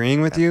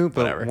disagreeing with you,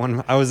 but Whatever.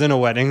 when I was in a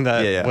wedding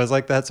that was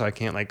like that, so I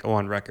can't like go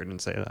on record and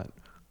say that.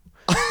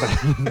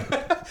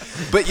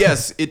 But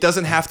yes, it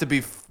doesn't have to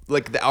be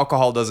like the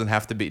alcohol doesn't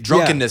have to be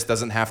drunkenness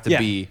doesn't have to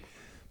be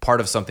part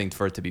of something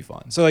for it to be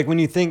fun. So like when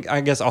you think,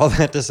 I guess all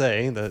that to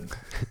say that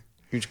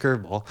huge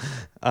curveball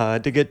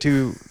to get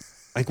to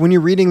like when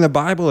you're reading the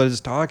Bible, it's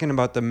talking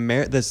about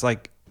this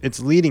like it's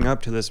leading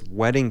up to this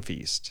wedding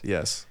feast.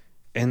 Yes,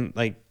 and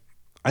like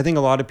I think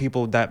a lot of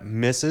people that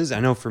misses. I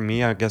know for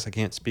me, I guess I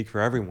can't speak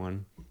for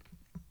everyone,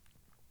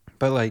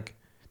 but like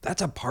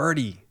that's a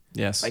party.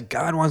 Yes. Like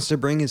God wants to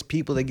bring his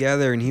people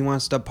together and he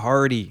wants to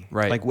party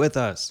like with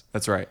us.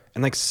 That's right.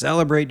 And like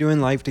celebrate doing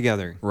life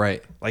together.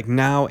 Right. Like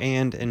now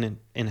and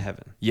in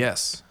heaven.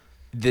 Yes.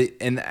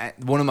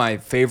 One of my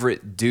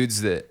favorite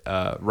dudes that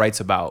writes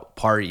about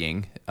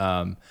partying,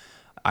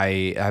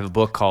 I have a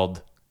book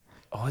called,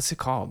 what's it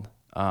called?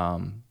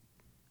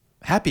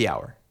 Happy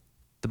Hour.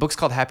 The book's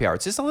called Happy Hour.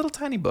 It's just a little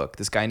tiny book.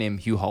 This guy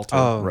named Hugh Halter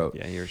wrote.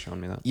 Yeah, you were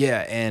showing me that.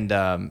 Yeah,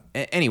 and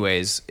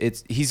anyways,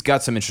 he's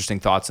got some interesting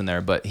thoughts in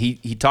there, but he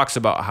talks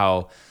about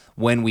how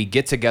when we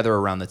get together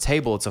around the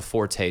table, it's a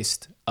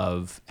foretaste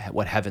of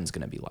what heaven's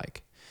going to be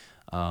like.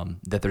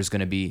 That there's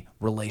going to be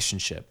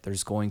relationship,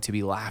 there's going to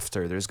be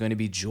laughter, there's going to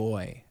be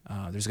joy,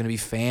 there's going to be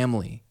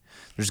family.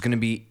 There's going to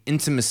be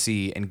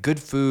intimacy and good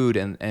food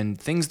and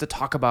things to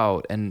talk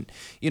about. And,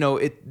 you know,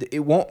 it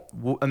won't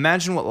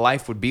imagine what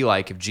life would be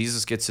like if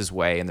Jesus gets his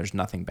way and there's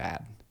nothing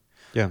bad.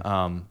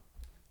 Yeah.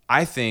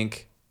 I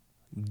think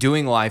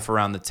doing life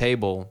around the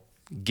table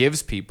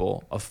gives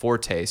people a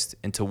foretaste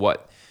into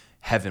what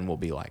heaven will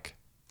be like.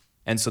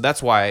 And so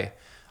that's why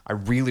I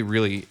really,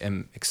 really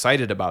am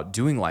excited about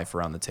doing life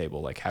around the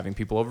table, like having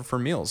people over for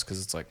meals,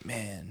 because it's like,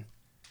 man,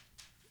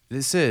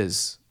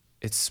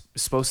 it's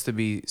supposed to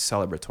be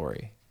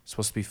celebratory. It's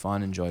supposed to be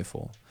fun and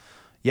joyful.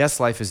 Yes,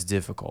 life is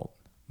difficult,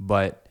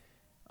 but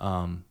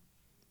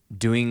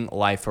doing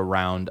life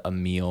around a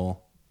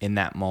meal in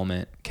that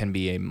moment can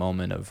be a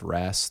moment of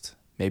rest.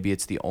 Maybe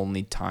it's the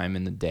only time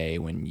in the day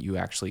when you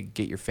actually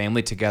get your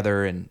family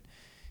together and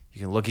you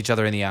can look each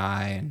other in the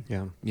eye.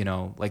 And, you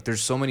know, like there's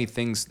so many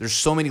things, there's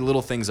so many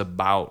little things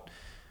about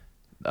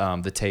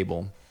the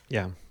table.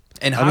 Yeah.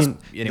 And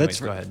anyways,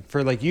 go ahead.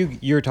 For like you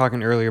were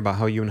talking earlier about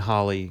how you and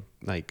Holly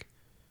like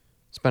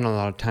spend a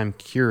lot of time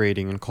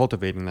curating and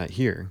cultivating that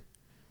here.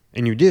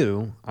 And you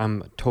do.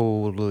 I'm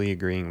totally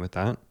agreeing with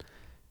that.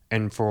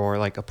 And for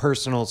like a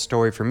personal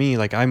story for me,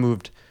 like I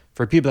moved,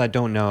 for people that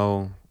don't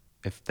know,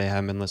 if they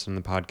haven't been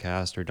listening to the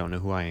podcast or don't know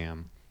who I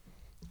am,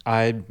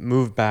 I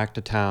moved back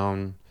to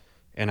town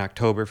in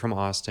October from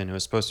Austin. It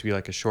was supposed to be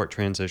like a short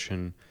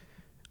transition,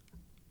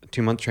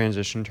 2-month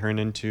transition turned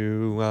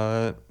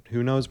into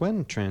who knows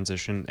when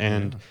transition.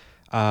 And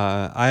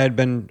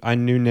I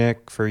knew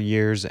Nick for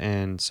years,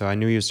 and so I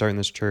knew he was starting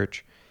this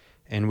church.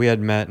 And we had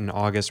met in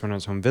August when I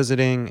was home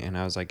visiting, and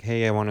I was like,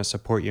 hey, I want to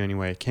support you any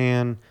way I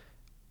can.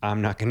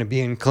 I'm not going to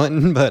be in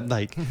Clinton, but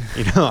like,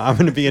 you know, I'm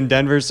going to be in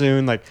Denver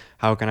soon. Like,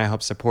 how can I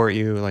help support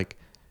you? Like,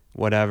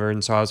 whatever.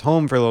 And so I was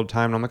home for a little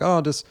time, and I'm like, oh,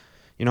 I'll just,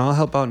 you know, I'll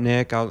help out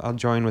Nick. I'll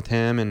join with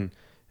him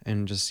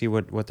and just see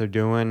what they're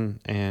doing.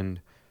 And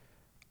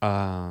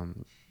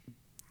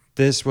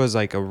this was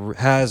like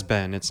has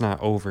been, it's not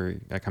over,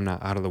 like I'm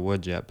not out of the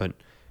woods yet, but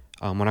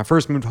when I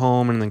first moved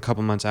home and then a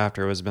couple months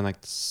after, it was been like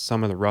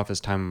some of the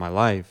roughest time of my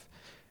life.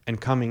 And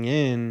coming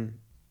in,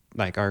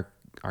 like our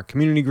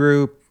community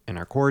group and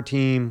our core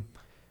team,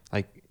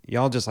 like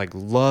y'all just like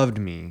loved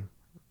me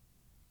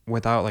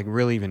without like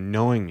really even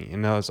knowing me.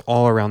 And that was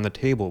all around the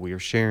table. We were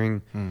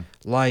sharing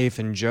life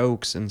and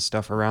jokes and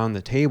stuff around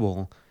the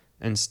table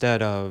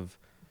instead of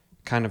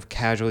kind of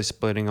casually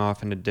splitting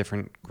off into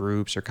different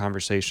groups or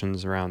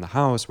conversations around the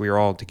house. We were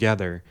all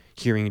together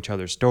hearing each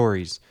other's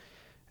stories.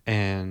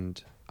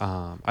 And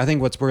I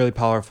think what's really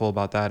powerful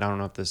about that, I don't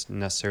know if this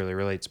necessarily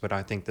relates, but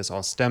I think this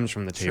all stems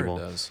from the table.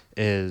 Sure it does.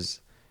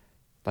 Is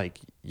like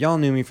y'all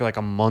knew me for like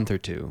a month or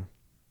two,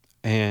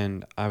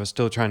 and I was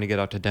still trying to get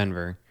out to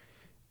Denver,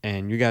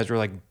 and you guys were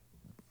like,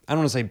 I don't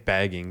want to say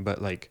begging,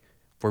 but like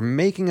we're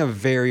making a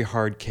very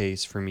hard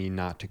case for me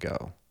not to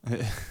go.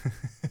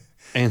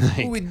 And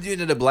like, we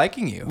ended up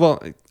liking you.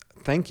 Well,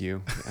 thank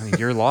you. I mean,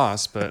 you're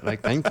lost, but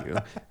like, thank you.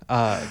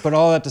 But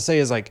all that to say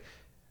is like,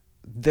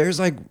 there's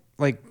like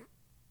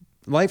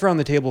life around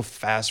the table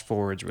fast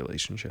forwards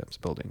relationships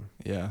building.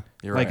 Yeah,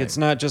 you're like, right. It's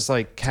not just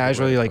like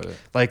casually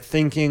like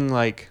thinking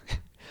like,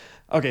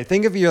 okay,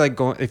 think if you're like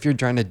if you're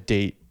trying to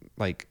date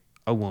like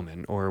a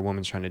woman or a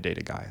woman's trying to date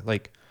a guy,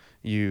 like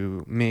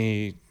you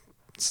may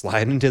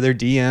slide into their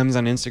DMs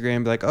on Instagram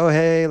and be like, oh,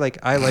 hey, like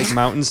I like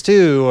mountains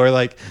too. Or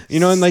like, you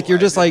know, and like, you're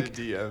just like,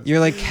 you're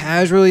like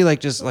casually like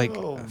just like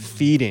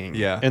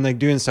feeding and like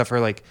doing stuff, or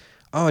like,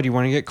 oh, do you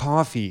want to get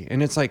coffee?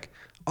 And it's like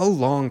a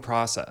long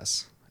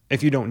process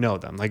if you don't know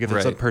them. Like if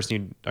it's a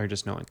person you are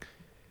just knowing.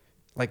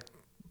 Like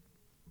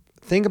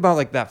think about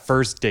like that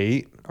first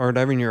date or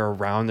whatever, and you're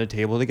around the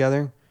table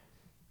together,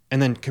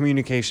 and then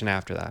communication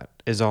after that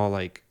is all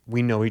like,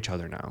 we know each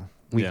other now.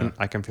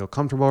 I can feel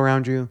comfortable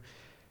around you.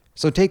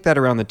 So take that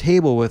around the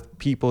table with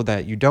people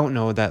that you don't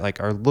know that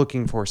like are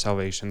looking for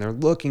salvation. They're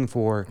looking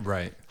for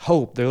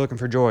hope. They're looking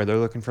for joy. They're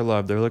looking for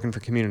love. They're looking for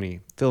community.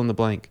 Fill in the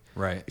blank.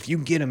 Right. If you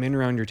get them in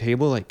around your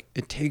table, like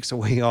it takes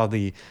away all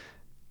the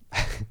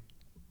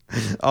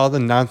all the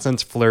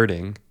nonsense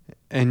flirting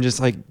and just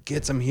like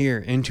gets them here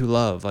into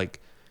love.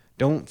 Like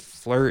don't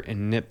flirt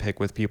and nitpick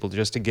with people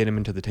just to get them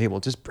into the table.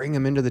 Just bring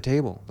them into the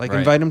table. Like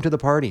invite them to the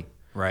party.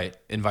 Right.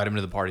 Invite them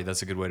to the party.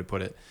 That's a good way to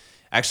put it.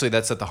 Actually,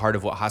 that's at the heart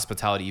of what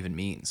hospitality even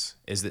means,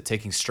 is that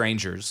taking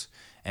strangers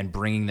and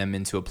bringing them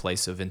into a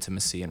place of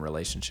intimacy and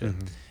relationship.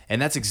 Mm-hmm. And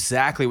that's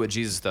exactly what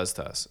Jesus does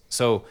to us.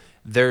 So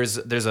there's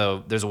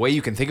a way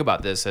you can think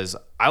about this as,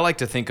 I like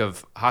to think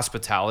of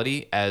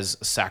hospitality as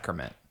a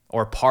sacrament,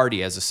 or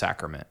party as a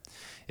sacrament,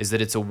 is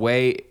that it's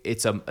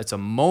a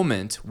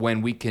moment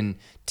when we can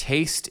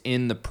taste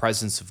in the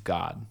presence of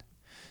God.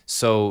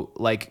 So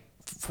like,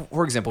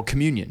 for example,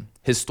 communion,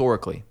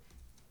 historically,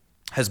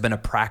 has been a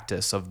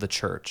practice of the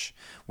church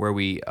where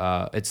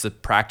it's the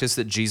practice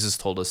that Jesus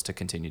told us to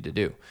continue to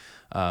do,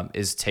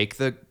 is take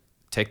the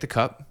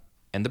cup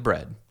and the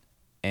bread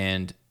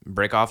and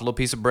break off a little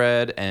piece of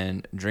bread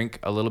and drink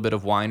a little bit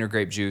of wine or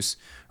grape juice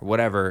or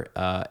whatever.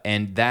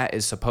 And that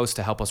is supposed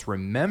to help us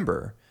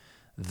remember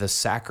the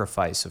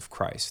sacrifice of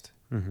Christ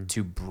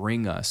to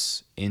bring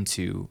us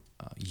into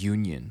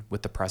union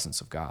with the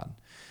presence of God.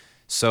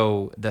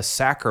 So the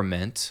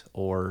sacrament,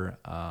 or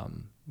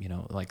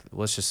like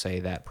let's just say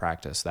that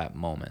practice, that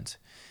moment,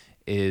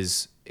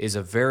 is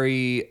a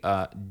very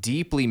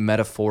deeply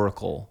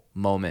metaphorical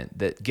moment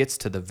that gets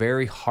to the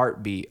very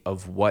heartbeat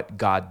of what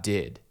God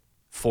did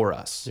for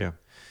us. Yeah,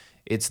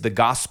 it's the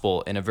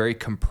gospel in a very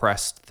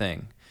compressed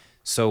thing.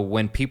 So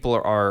when people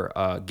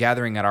are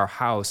gathering at our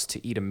house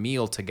to eat a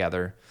meal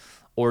together,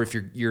 or if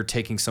you're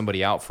taking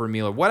somebody out for a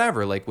meal or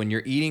whatever, like when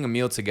you're eating a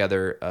meal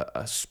together,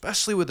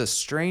 especially with a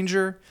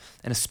stranger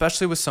and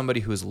especially with somebody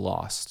who is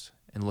lost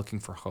and looking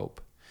for hope,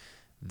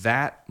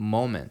 that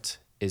moment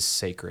is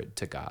sacred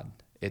to God.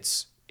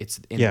 It's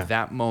in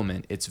that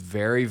moment, it's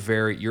very,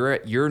 very,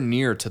 you're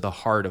near to the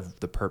heart of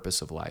the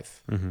purpose of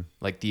life,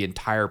 like the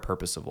entire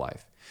purpose of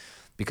life,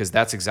 because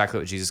that's exactly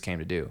what Jesus came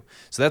to do.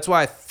 So that's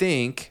why I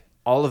think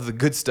all of the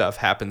good stuff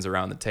happens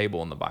around the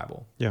table in the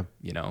Bible. Yeah.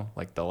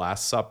 Like the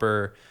Last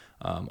Supper,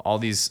 all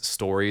these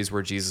stories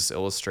where Jesus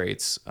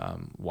illustrates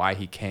why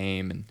he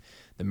came, and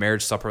the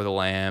marriage supper of the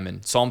Lamb,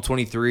 and Psalm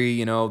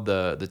 23,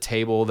 the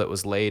table that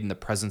was laid in the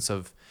presence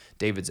of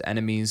David's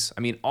enemies.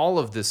 I mean, all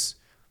of this,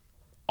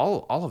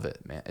 all of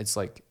it, man. It's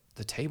like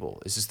the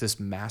table is just this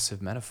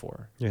massive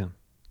metaphor. Yeah.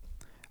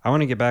 I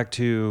want to get back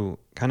to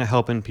kind of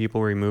helping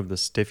people remove the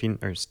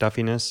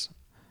stuffiness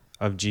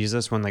of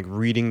Jesus when like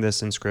reading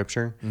this in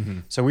scripture.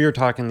 Mm-hmm. So we were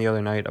talking the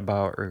other night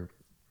about, or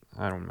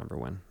I don't remember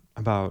when,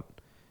 about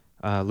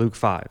Luke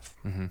 5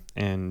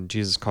 and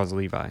Jesus calls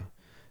Levi.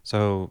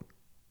 So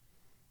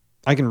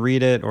I can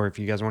read it, or if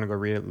you guys want to go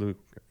read it, Luke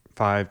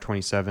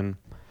 5:27.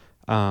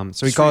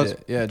 So he calls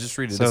it. Yeah, just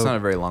read it. It's not a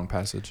very long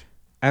passage.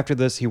 After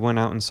this, he went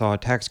out and saw a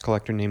tax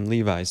collector named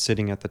Levi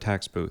sitting at the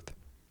tax booth.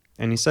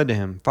 And he said to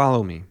him,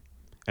 "Follow me."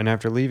 And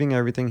after leaving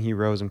everything, he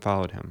rose and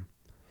followed him.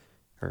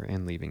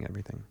 And leaving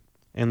everything.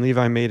 And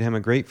Levi made him a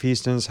great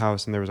feast in his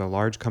house, and there was a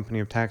large company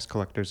of tax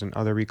collectors and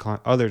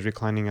others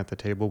reclining at the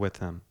table with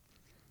him.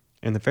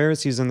 And the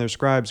Pharisees and their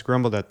scribes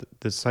grumbled at the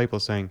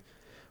disciples, saying,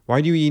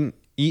 "Why do you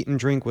eat and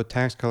drink with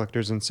tax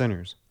collectors and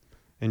sinners?"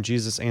 And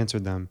Jesus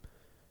answered them,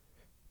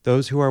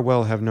 "Those who are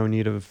well have no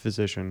need of a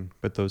physician,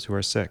 but those who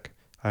are sick.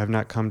 I have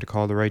not come to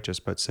call the righteous,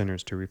 but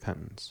sinners to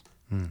repentance."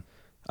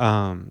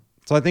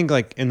 So I think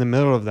like in the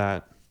middle of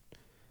that,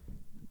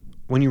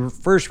 when you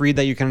first read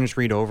that, you kind of just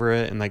read over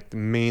it, and like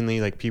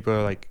mainly like people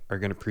are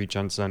going to preach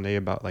on Sunday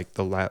about like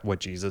what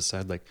Jesus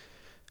said, like,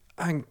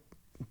 "I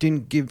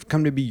didn't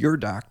come to be your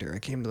doctor. I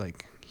came to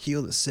like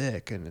heal the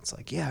sick." And it's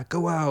like, yeah,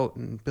 go out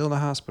and build a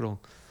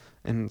hospital,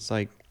 and it's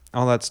like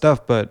all that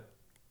stuff. But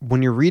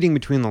when you're reading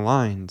between the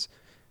lines,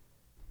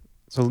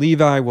 so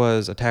Levi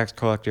was a tax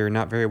collector,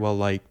 not very well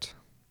liked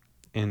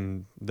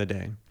in the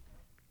day,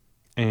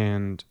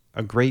 and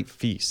a great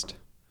feast.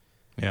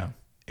 Yeah.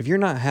 If you're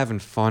not having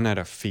fun at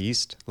a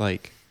feast,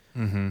 like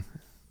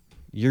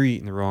you're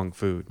eating the wrong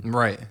food.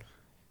 Right.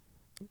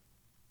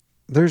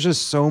 There's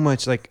just so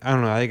much, like, I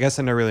don't know, I guess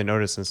I never really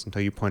noticed this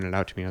until you pointed it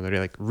out to me the other day,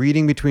 like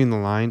reading between the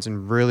lines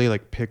and really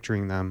like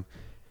picturing them.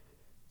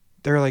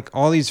 They're like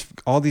all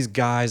these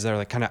guys that are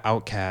like kind of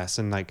outcasts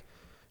and like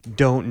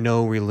don't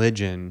know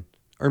religion,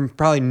 or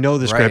probably know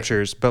the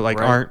scriptures, but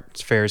like aren't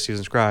Pharisees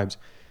and scribes.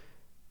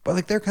 But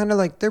like they're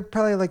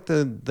probably like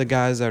the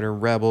guys that are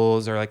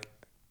rebels, or like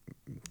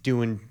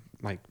doing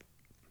like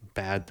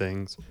bad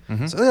things.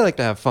 So they like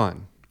to have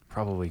fun.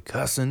 Probably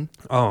cussing.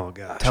 Oh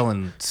gosh.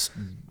 Telling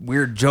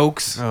weird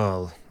jokes.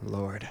 Oh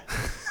Lord.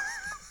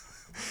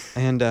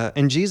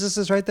 And Jesus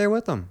is right there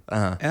with them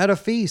at a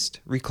feast,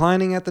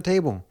 reclining at the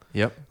table.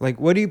 Yep. Like,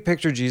 what do you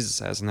picture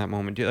Jesus as in that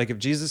moment? Like, if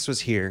Jesus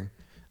was here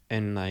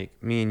and, like,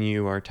 me and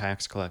you are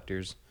tax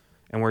collectors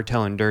and we're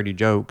telling dirty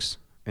jokes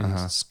and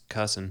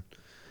cussing,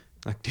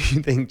 like, do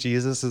you think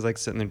Jesus is, like,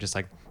 sitting there just,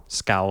 like,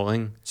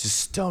 scowling? Just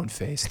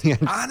stone-faced. Yeah.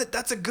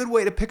 That's a good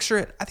way to picture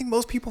it. I think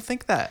most people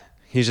think that.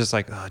 He's just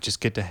like, oh, just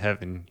get to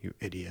heaven, you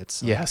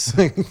idiots. Yes.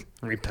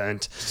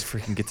 Repent. Just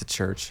freaking get to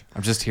church.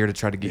 I'm just here to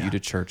try to get you to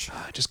church.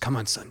 Just come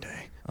on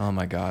Sunday. Oh,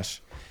 my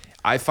gosh.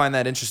 I find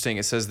that interesting.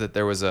 It says that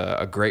there was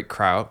a great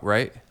crowd,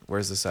 right?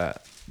 Where's this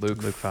at?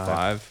 Luke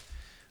 5.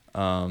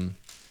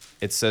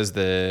 It says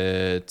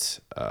that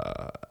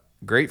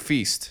great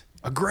feast.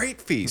 A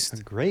great feast.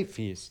 A great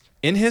feast.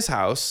 In his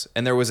house,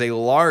 and there was a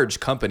large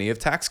company of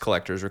tax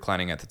collectors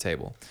reclining at the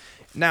table.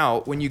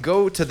 Now, when you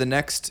go to the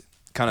next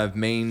kind of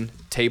main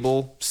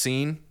table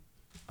scene,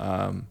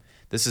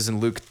 this is in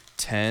Luke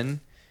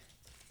 10,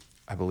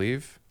 I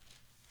believe.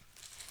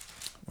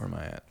 Where am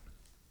I at?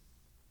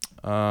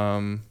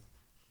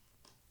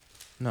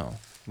 No,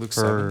 Luke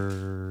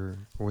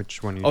 7.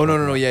 Which one?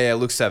 No. Yeah,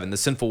 Luke 7, the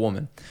sinful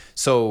woman.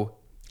 So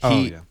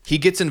he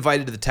gets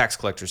invited to the tax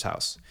collector's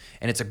house,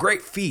 and it's a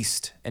great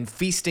feast. And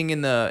feasting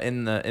in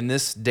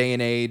this day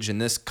and age, in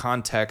this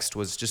context,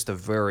 was just a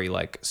very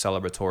like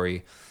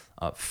celebratory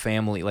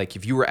family. Like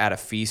if you were at a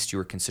feast, you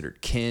were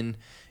considered kin.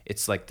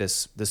 It's like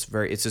it's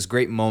this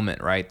great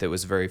moment, right? That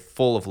was very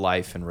full of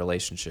life and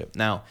relationship.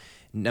 Now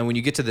when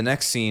you get to the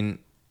next scene,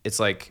 it's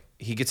like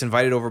he gets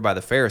invited over by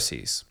the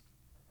Pharisees.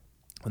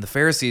 When the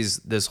Pharisees,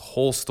 this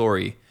whole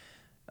story,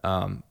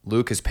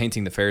 Luke is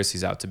painting the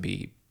Pharisees out to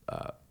be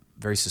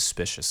very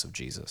suspicious of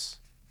Jesus.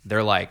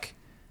 They're like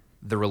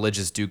the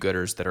religious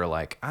do-gooders that are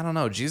like, I don't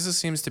know, Jesus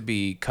seems to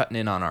be cutting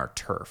in on our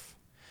turf,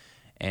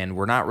 and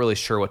we're not really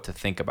sure what to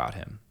think about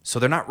him. So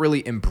they're not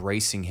really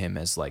embracing him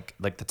as like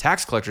the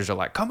tax collectors are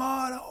like, come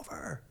on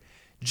over,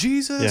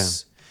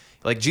 Jesus.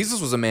 Yeah. Like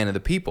Jesus was a man of the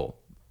people,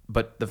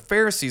 but the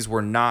Pharisees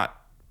were not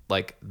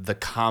like the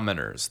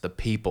commoners, the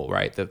people,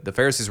 right? The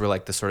Pharisees were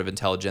like the sort of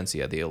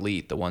intelligentsia, the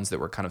elite, the ones that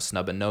were kind of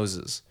snubbing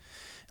noses,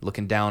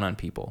 looking down on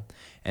people.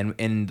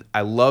 And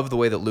I love the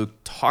way that Luke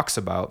talks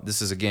about,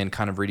 this is again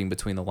kind of reading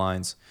between the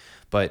lines,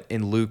 but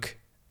in Luke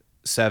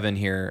 7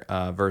 here,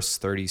 verse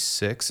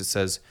 36, it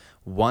says,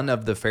 one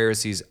of the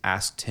Pharisees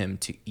asked him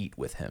to eat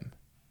with him.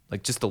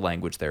 Like just the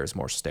language there is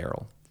more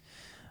sterile.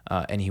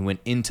 And he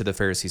went into the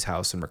Pharisee's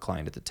house and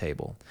reclined at the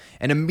table.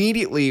 And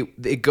immediately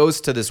it goes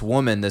to this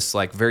woman, this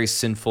like very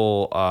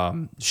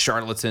sinful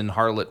charlatan,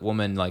 harlot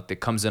woman, like that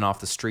comes in off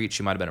the street.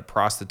 She might have been a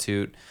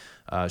prostitute.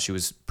 She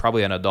was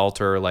probably an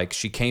adulterer. Like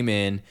she came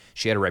in,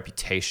 she had a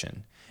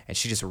reputation, and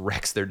she just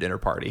wrecks their dinner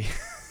party.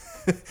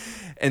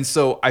 And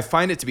so I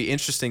find it to be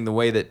interesting the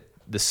way that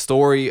the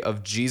story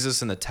of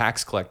Jesus and the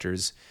tax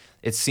collectors,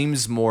 it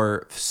seems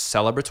more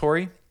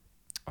celebratory.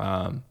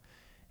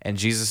 And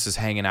Jesus is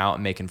hanging out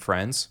and making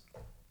friends.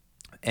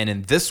 And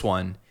in this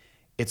one,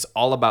 it's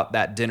all about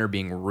that dinner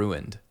being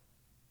ruined.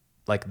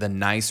 Like the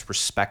nice,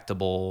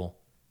 respectable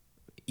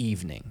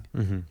evening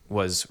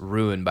was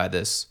ruined by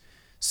this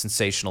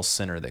sensational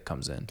sinner that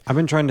comes in. I've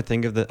been trying to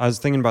think of I was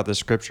thinking about this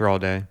scripture all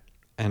day,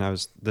 and I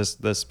was this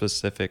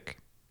specific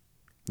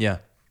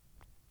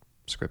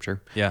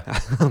scripture. Yeah.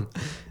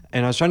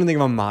 And I was trying to think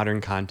of a modern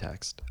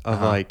context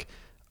of like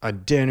a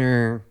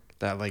dinner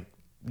that like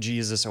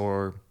Jesus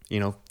or,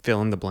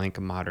 fill in the blank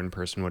a modern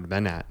person would have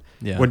been at.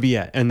 Yeah. Would be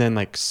at. And then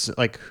like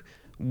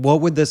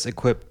what would this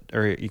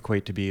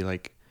equate to be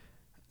like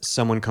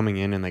someone coming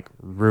in and like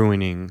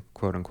ruining,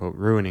 quote unquote,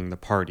 ruining the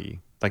party.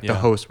 Like the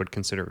host would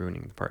consider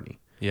ruining the party.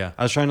 Yeah.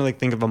 I was trying to like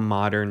think of a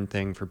modern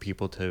thing for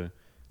people to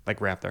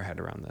like wrap their head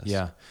around this.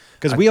 Yeah.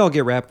 Because we all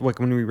get wrapped, like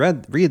when we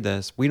read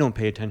this, we don't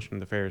pay attention to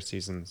the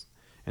Pharisees and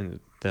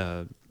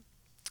the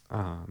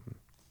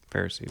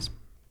Pharisees.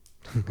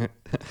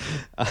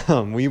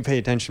 We pay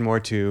attention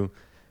more to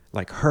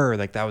like her,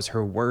 like that was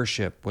her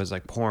worship was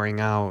like pouring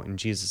out and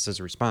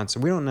Jesus's response. So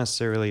we don't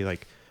necessarily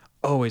like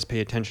always pay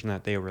attention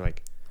that they were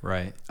like,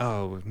 right.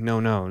 Oh,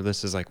 no,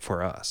 this is like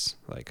for us.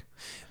 Like,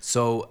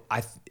 so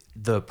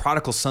the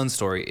prodigal son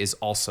story is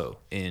also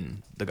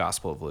in the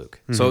Gospel of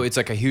Luke. Mm-hmm. So it's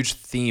like a huge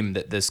theme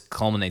that this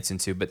culminates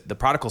into. But the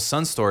prodigal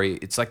son story,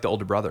 it's like the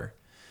older brother.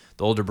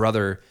 The older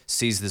brother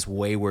sees this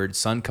wayward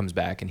son comes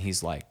back, and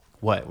he's like,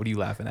 "What? What are you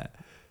laughing at?"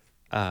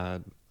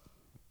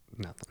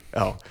 Nothing.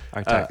 Oh,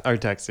 our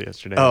text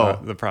yesterday. Oh,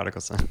 the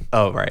prodigal son.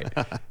 Oh, right.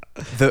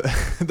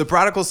 The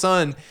prodigal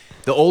son,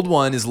 the old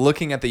one is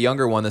looking at the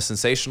younger one, the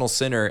sensational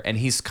sinner, and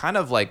he's kind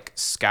of like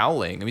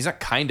scowling. I mean, he's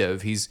not kind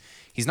of. He's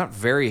not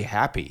very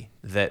happy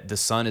that the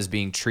son is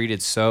being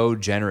treated so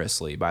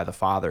generously by the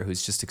father,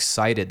 who's just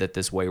excited that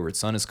this wayward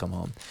son has come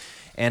home.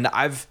 And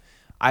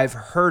I've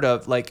heard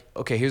of like,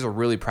 okay, here's a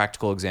really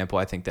practical example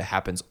I think that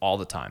happens all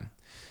the time.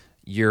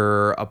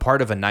 You're a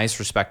part of a nice,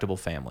 respectable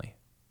family,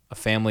 a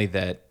family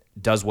that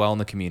does well in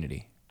the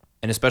community.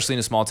 And especially in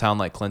a small town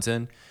like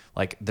Clinton,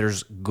 like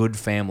there's good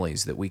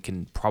families that we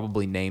can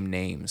probably name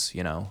names,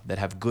 that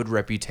have good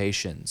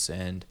reputations,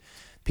 and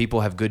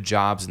people have good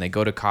jobs and they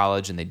go to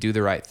college and they do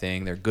the right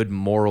thing. They're good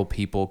moral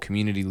people,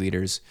 community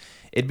leaders.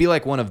 It'd be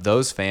like one of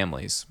those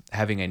families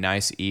having a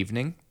nice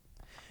evening,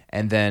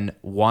 and then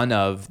one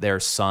of their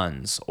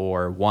sons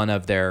or one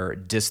of their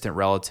distant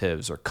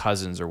relatives or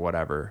cousins or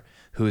whatever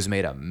who has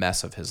made a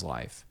mess of his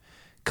life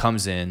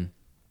comes in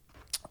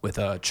with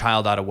a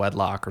child out of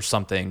wedlock or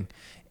something,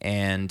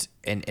 and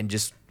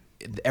just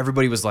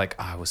everybody was like,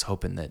 I was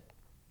hoping that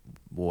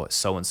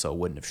so-and-so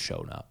wouldn't have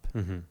shown up,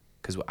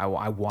 because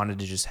I wanted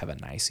to just have a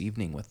nice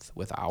evening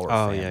with our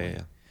family.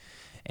 Yeah.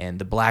 And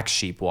the black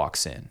sheep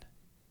walks in,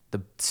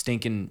 the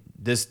stinking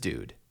this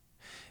dude,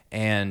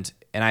 and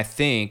I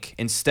think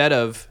instead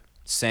of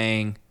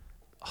saying,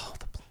 oh,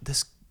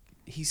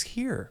 he's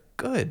here,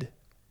 good,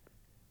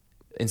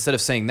 instead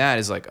of saying that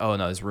is like, oh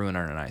no, it's ruining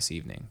our nice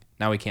evening.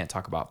 Now we can't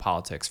talk about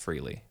politics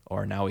freely,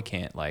 or now we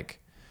can't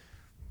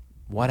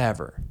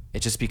whatever. It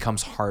just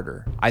becomes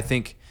harder. I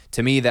think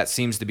to me that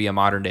seems to be a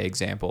modern day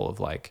example of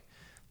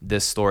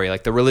this story.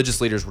 Like the religious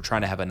leaders were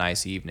trying to have a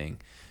nice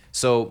evening.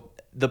 So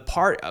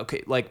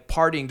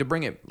partying, to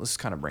bring it, let's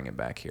kind of bring it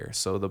back here.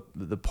 So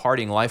the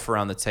partying, life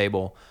around the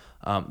table,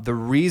 the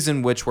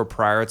reason which we're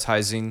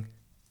prioritizing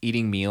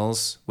eating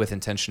meals with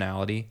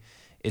intentionality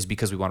is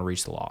because we want to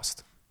reach the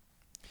lost.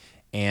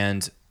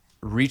 And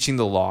reaching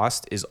the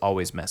lost is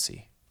always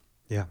messy.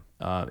 Yeah.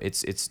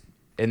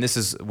 And this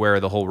is where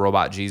the whole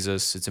robot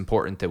Jesus, it's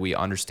important that we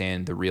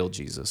understand the real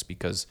Jesus,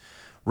 because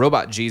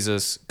robot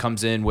Jesus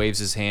comes in, waves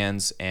his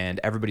hands, and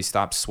everybody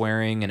stops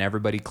swearing and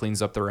everybody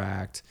cleans up their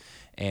act,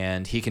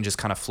 and he can just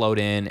kind of float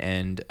in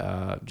and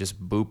just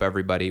boop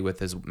everybody with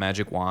his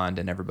magic wand,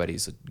 and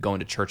everybody's going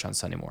to church on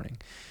Sunday morning.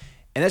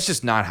 And that's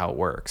just not how it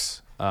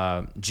works.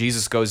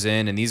 Jesus goes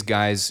in, and these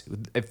guys,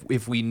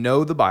 if we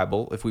know the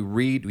Bible, if we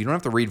read, we don't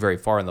have to read very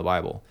far in the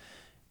Bible.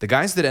 The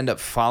guys that end up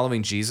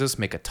following Jesus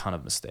make a ton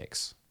of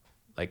mistakes.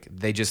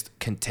 They just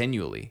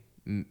continually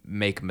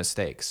make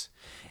mistakes.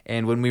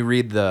 And when we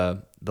read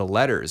the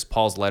letters,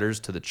 Paul's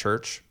letters to the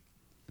church,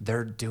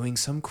 they're doing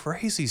some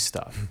crazy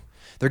stuff.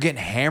 They're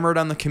getting hammered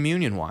on the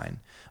communion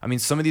wine. I mean,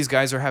 some of these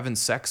guys are having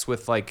sex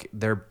with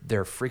their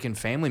freaking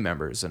family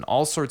members and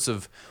all sorts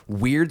of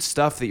weird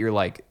stuff that you're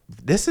like,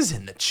 this is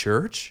in the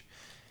church.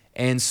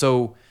 And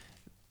so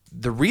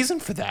the reason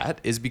for that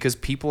is because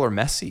people are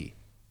messy.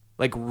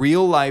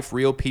 Real life,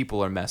 real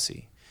people are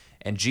messy.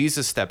 And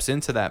Jesus steps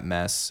into that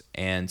mess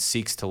and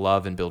seeks to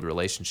love and build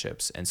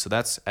relationships. And so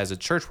that's, as a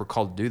church, we're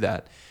called to do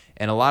that.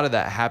 And a lot of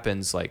that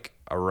happens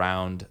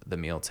around the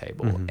meal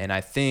table. Mm-hmm. And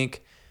I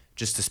think,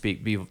 just to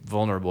be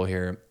vulnerable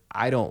here,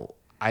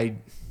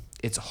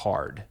 it's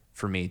hard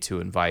for me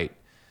to invite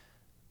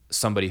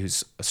somebody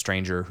who's a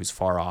stranger, who's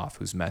far off,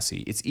 who's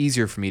messy. It's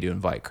easier for me to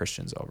invite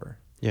Christians over.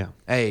 Yeah.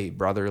 Hey,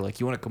 brother,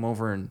 you want to come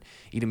over and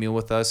eat a meal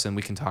with us, and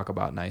we can talk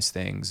about nice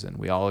things, and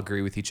we all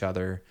agree with each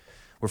other.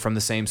 We're from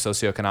the same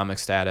socioeconomic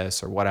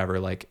status or whatever.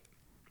 Like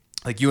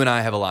you and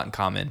I have a lot in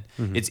common.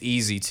 Mm-hmm. It's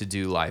easy to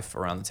do life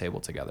around the table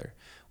together.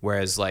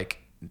 Whereas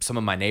some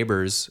of my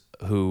neighbors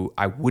who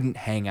I wouldn't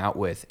hang out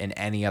with in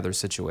any other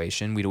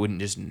situation, we wouldn't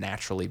just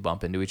naturally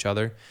bump into each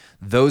other.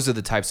 Those are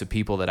the types of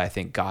people that I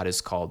think God is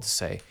called to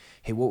say,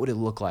 hey, what would it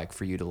look like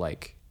for you to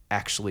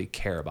actually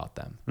care about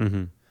them?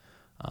 Mm-hmm.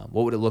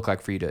 What would it look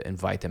like for you to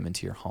invite them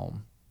into your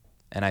home?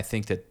 And I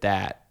think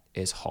that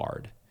is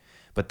hard.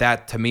 But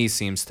that to me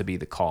seems to be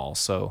the call.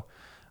 So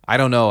I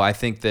don't know. I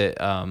think that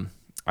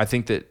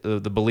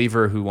the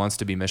believer who wants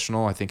to be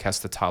missional, I think, has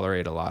to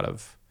tolerate a lot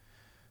of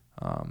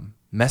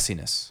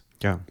messiness.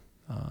 Yeah.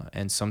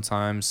 And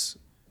sometimes,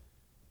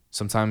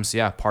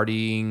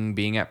 partying,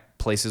 being at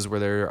places where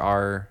there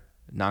are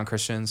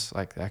non-Christians,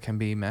 that can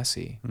be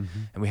messy. Mm-hmm.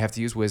 And we have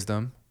to use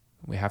wisdom.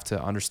 We have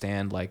to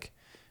understand, like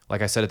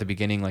I said at the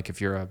beginning,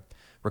 if you're a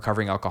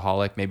recovering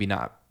alcoholic,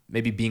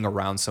 maybe being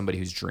around somebody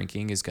who's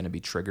drinking is going to be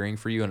triggering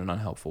for you in an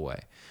unhelpful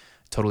way.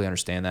 Totally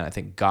understand that. I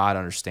think God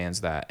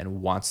understands that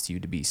and wants you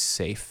to be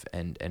safe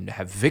and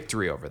have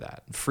victory over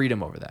that,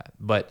 freedom over that.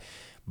 But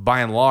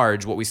by and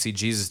large, what we see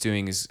Jesus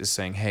doing is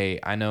saying, hey,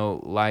 I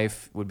know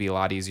life would be a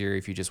lot easier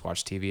if you just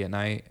watched TV at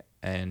night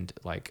and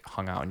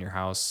hung out in your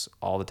house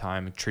all the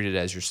time and treated it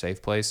as your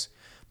safe place.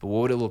 But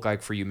what would it look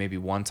like for you maybe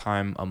one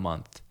time a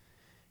month,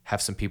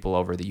 have some people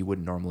over that you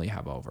wouldn't normally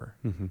have over,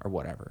 mm-hmm. or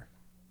whatever?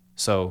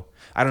 So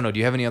I don't know. Do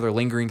you have any other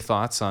lingering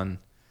thoughts on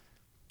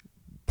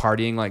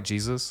partying like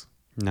Jesus?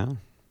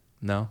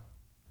 No.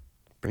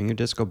 Bring your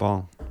disco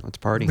ball. Let's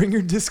party. Bring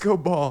your disco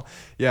ball.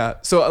 Yeah.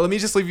 So let me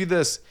just leave you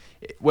this.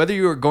 Whether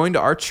you are going to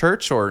our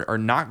church or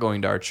not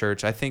going to our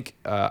church, I think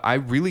I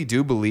really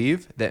do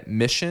believe that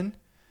mission,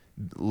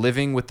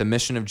 living with the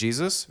mission of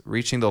Jesus,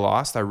 reaching the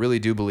lost, I really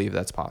do believe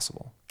that's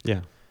possible.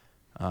 Yeah.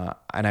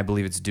 And I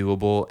believe it's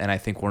doable. And I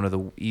think one of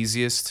the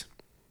easiest,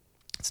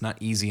 it's not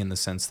easy in the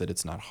sense that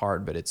it's not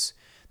hard, but it's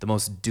the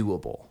most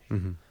doable,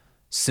 mm-hmm.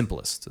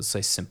 simplest. Let's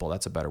say simple.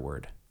 That's a better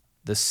word.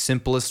 The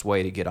simplest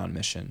way to get on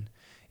mission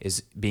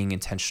is being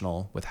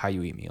intentional with how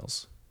you eat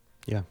meals.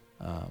 Yeah.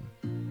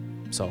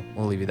 So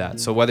we'll leave you that.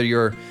 So whether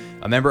you're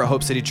a member at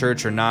Hope City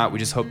Church or not, we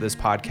just hope this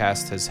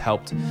podcast has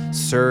helped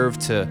serve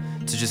to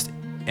just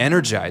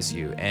energize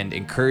you and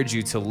encourage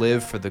you to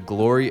live for the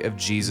glory of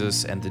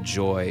Jesus and the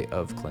joy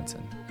of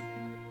Clinton.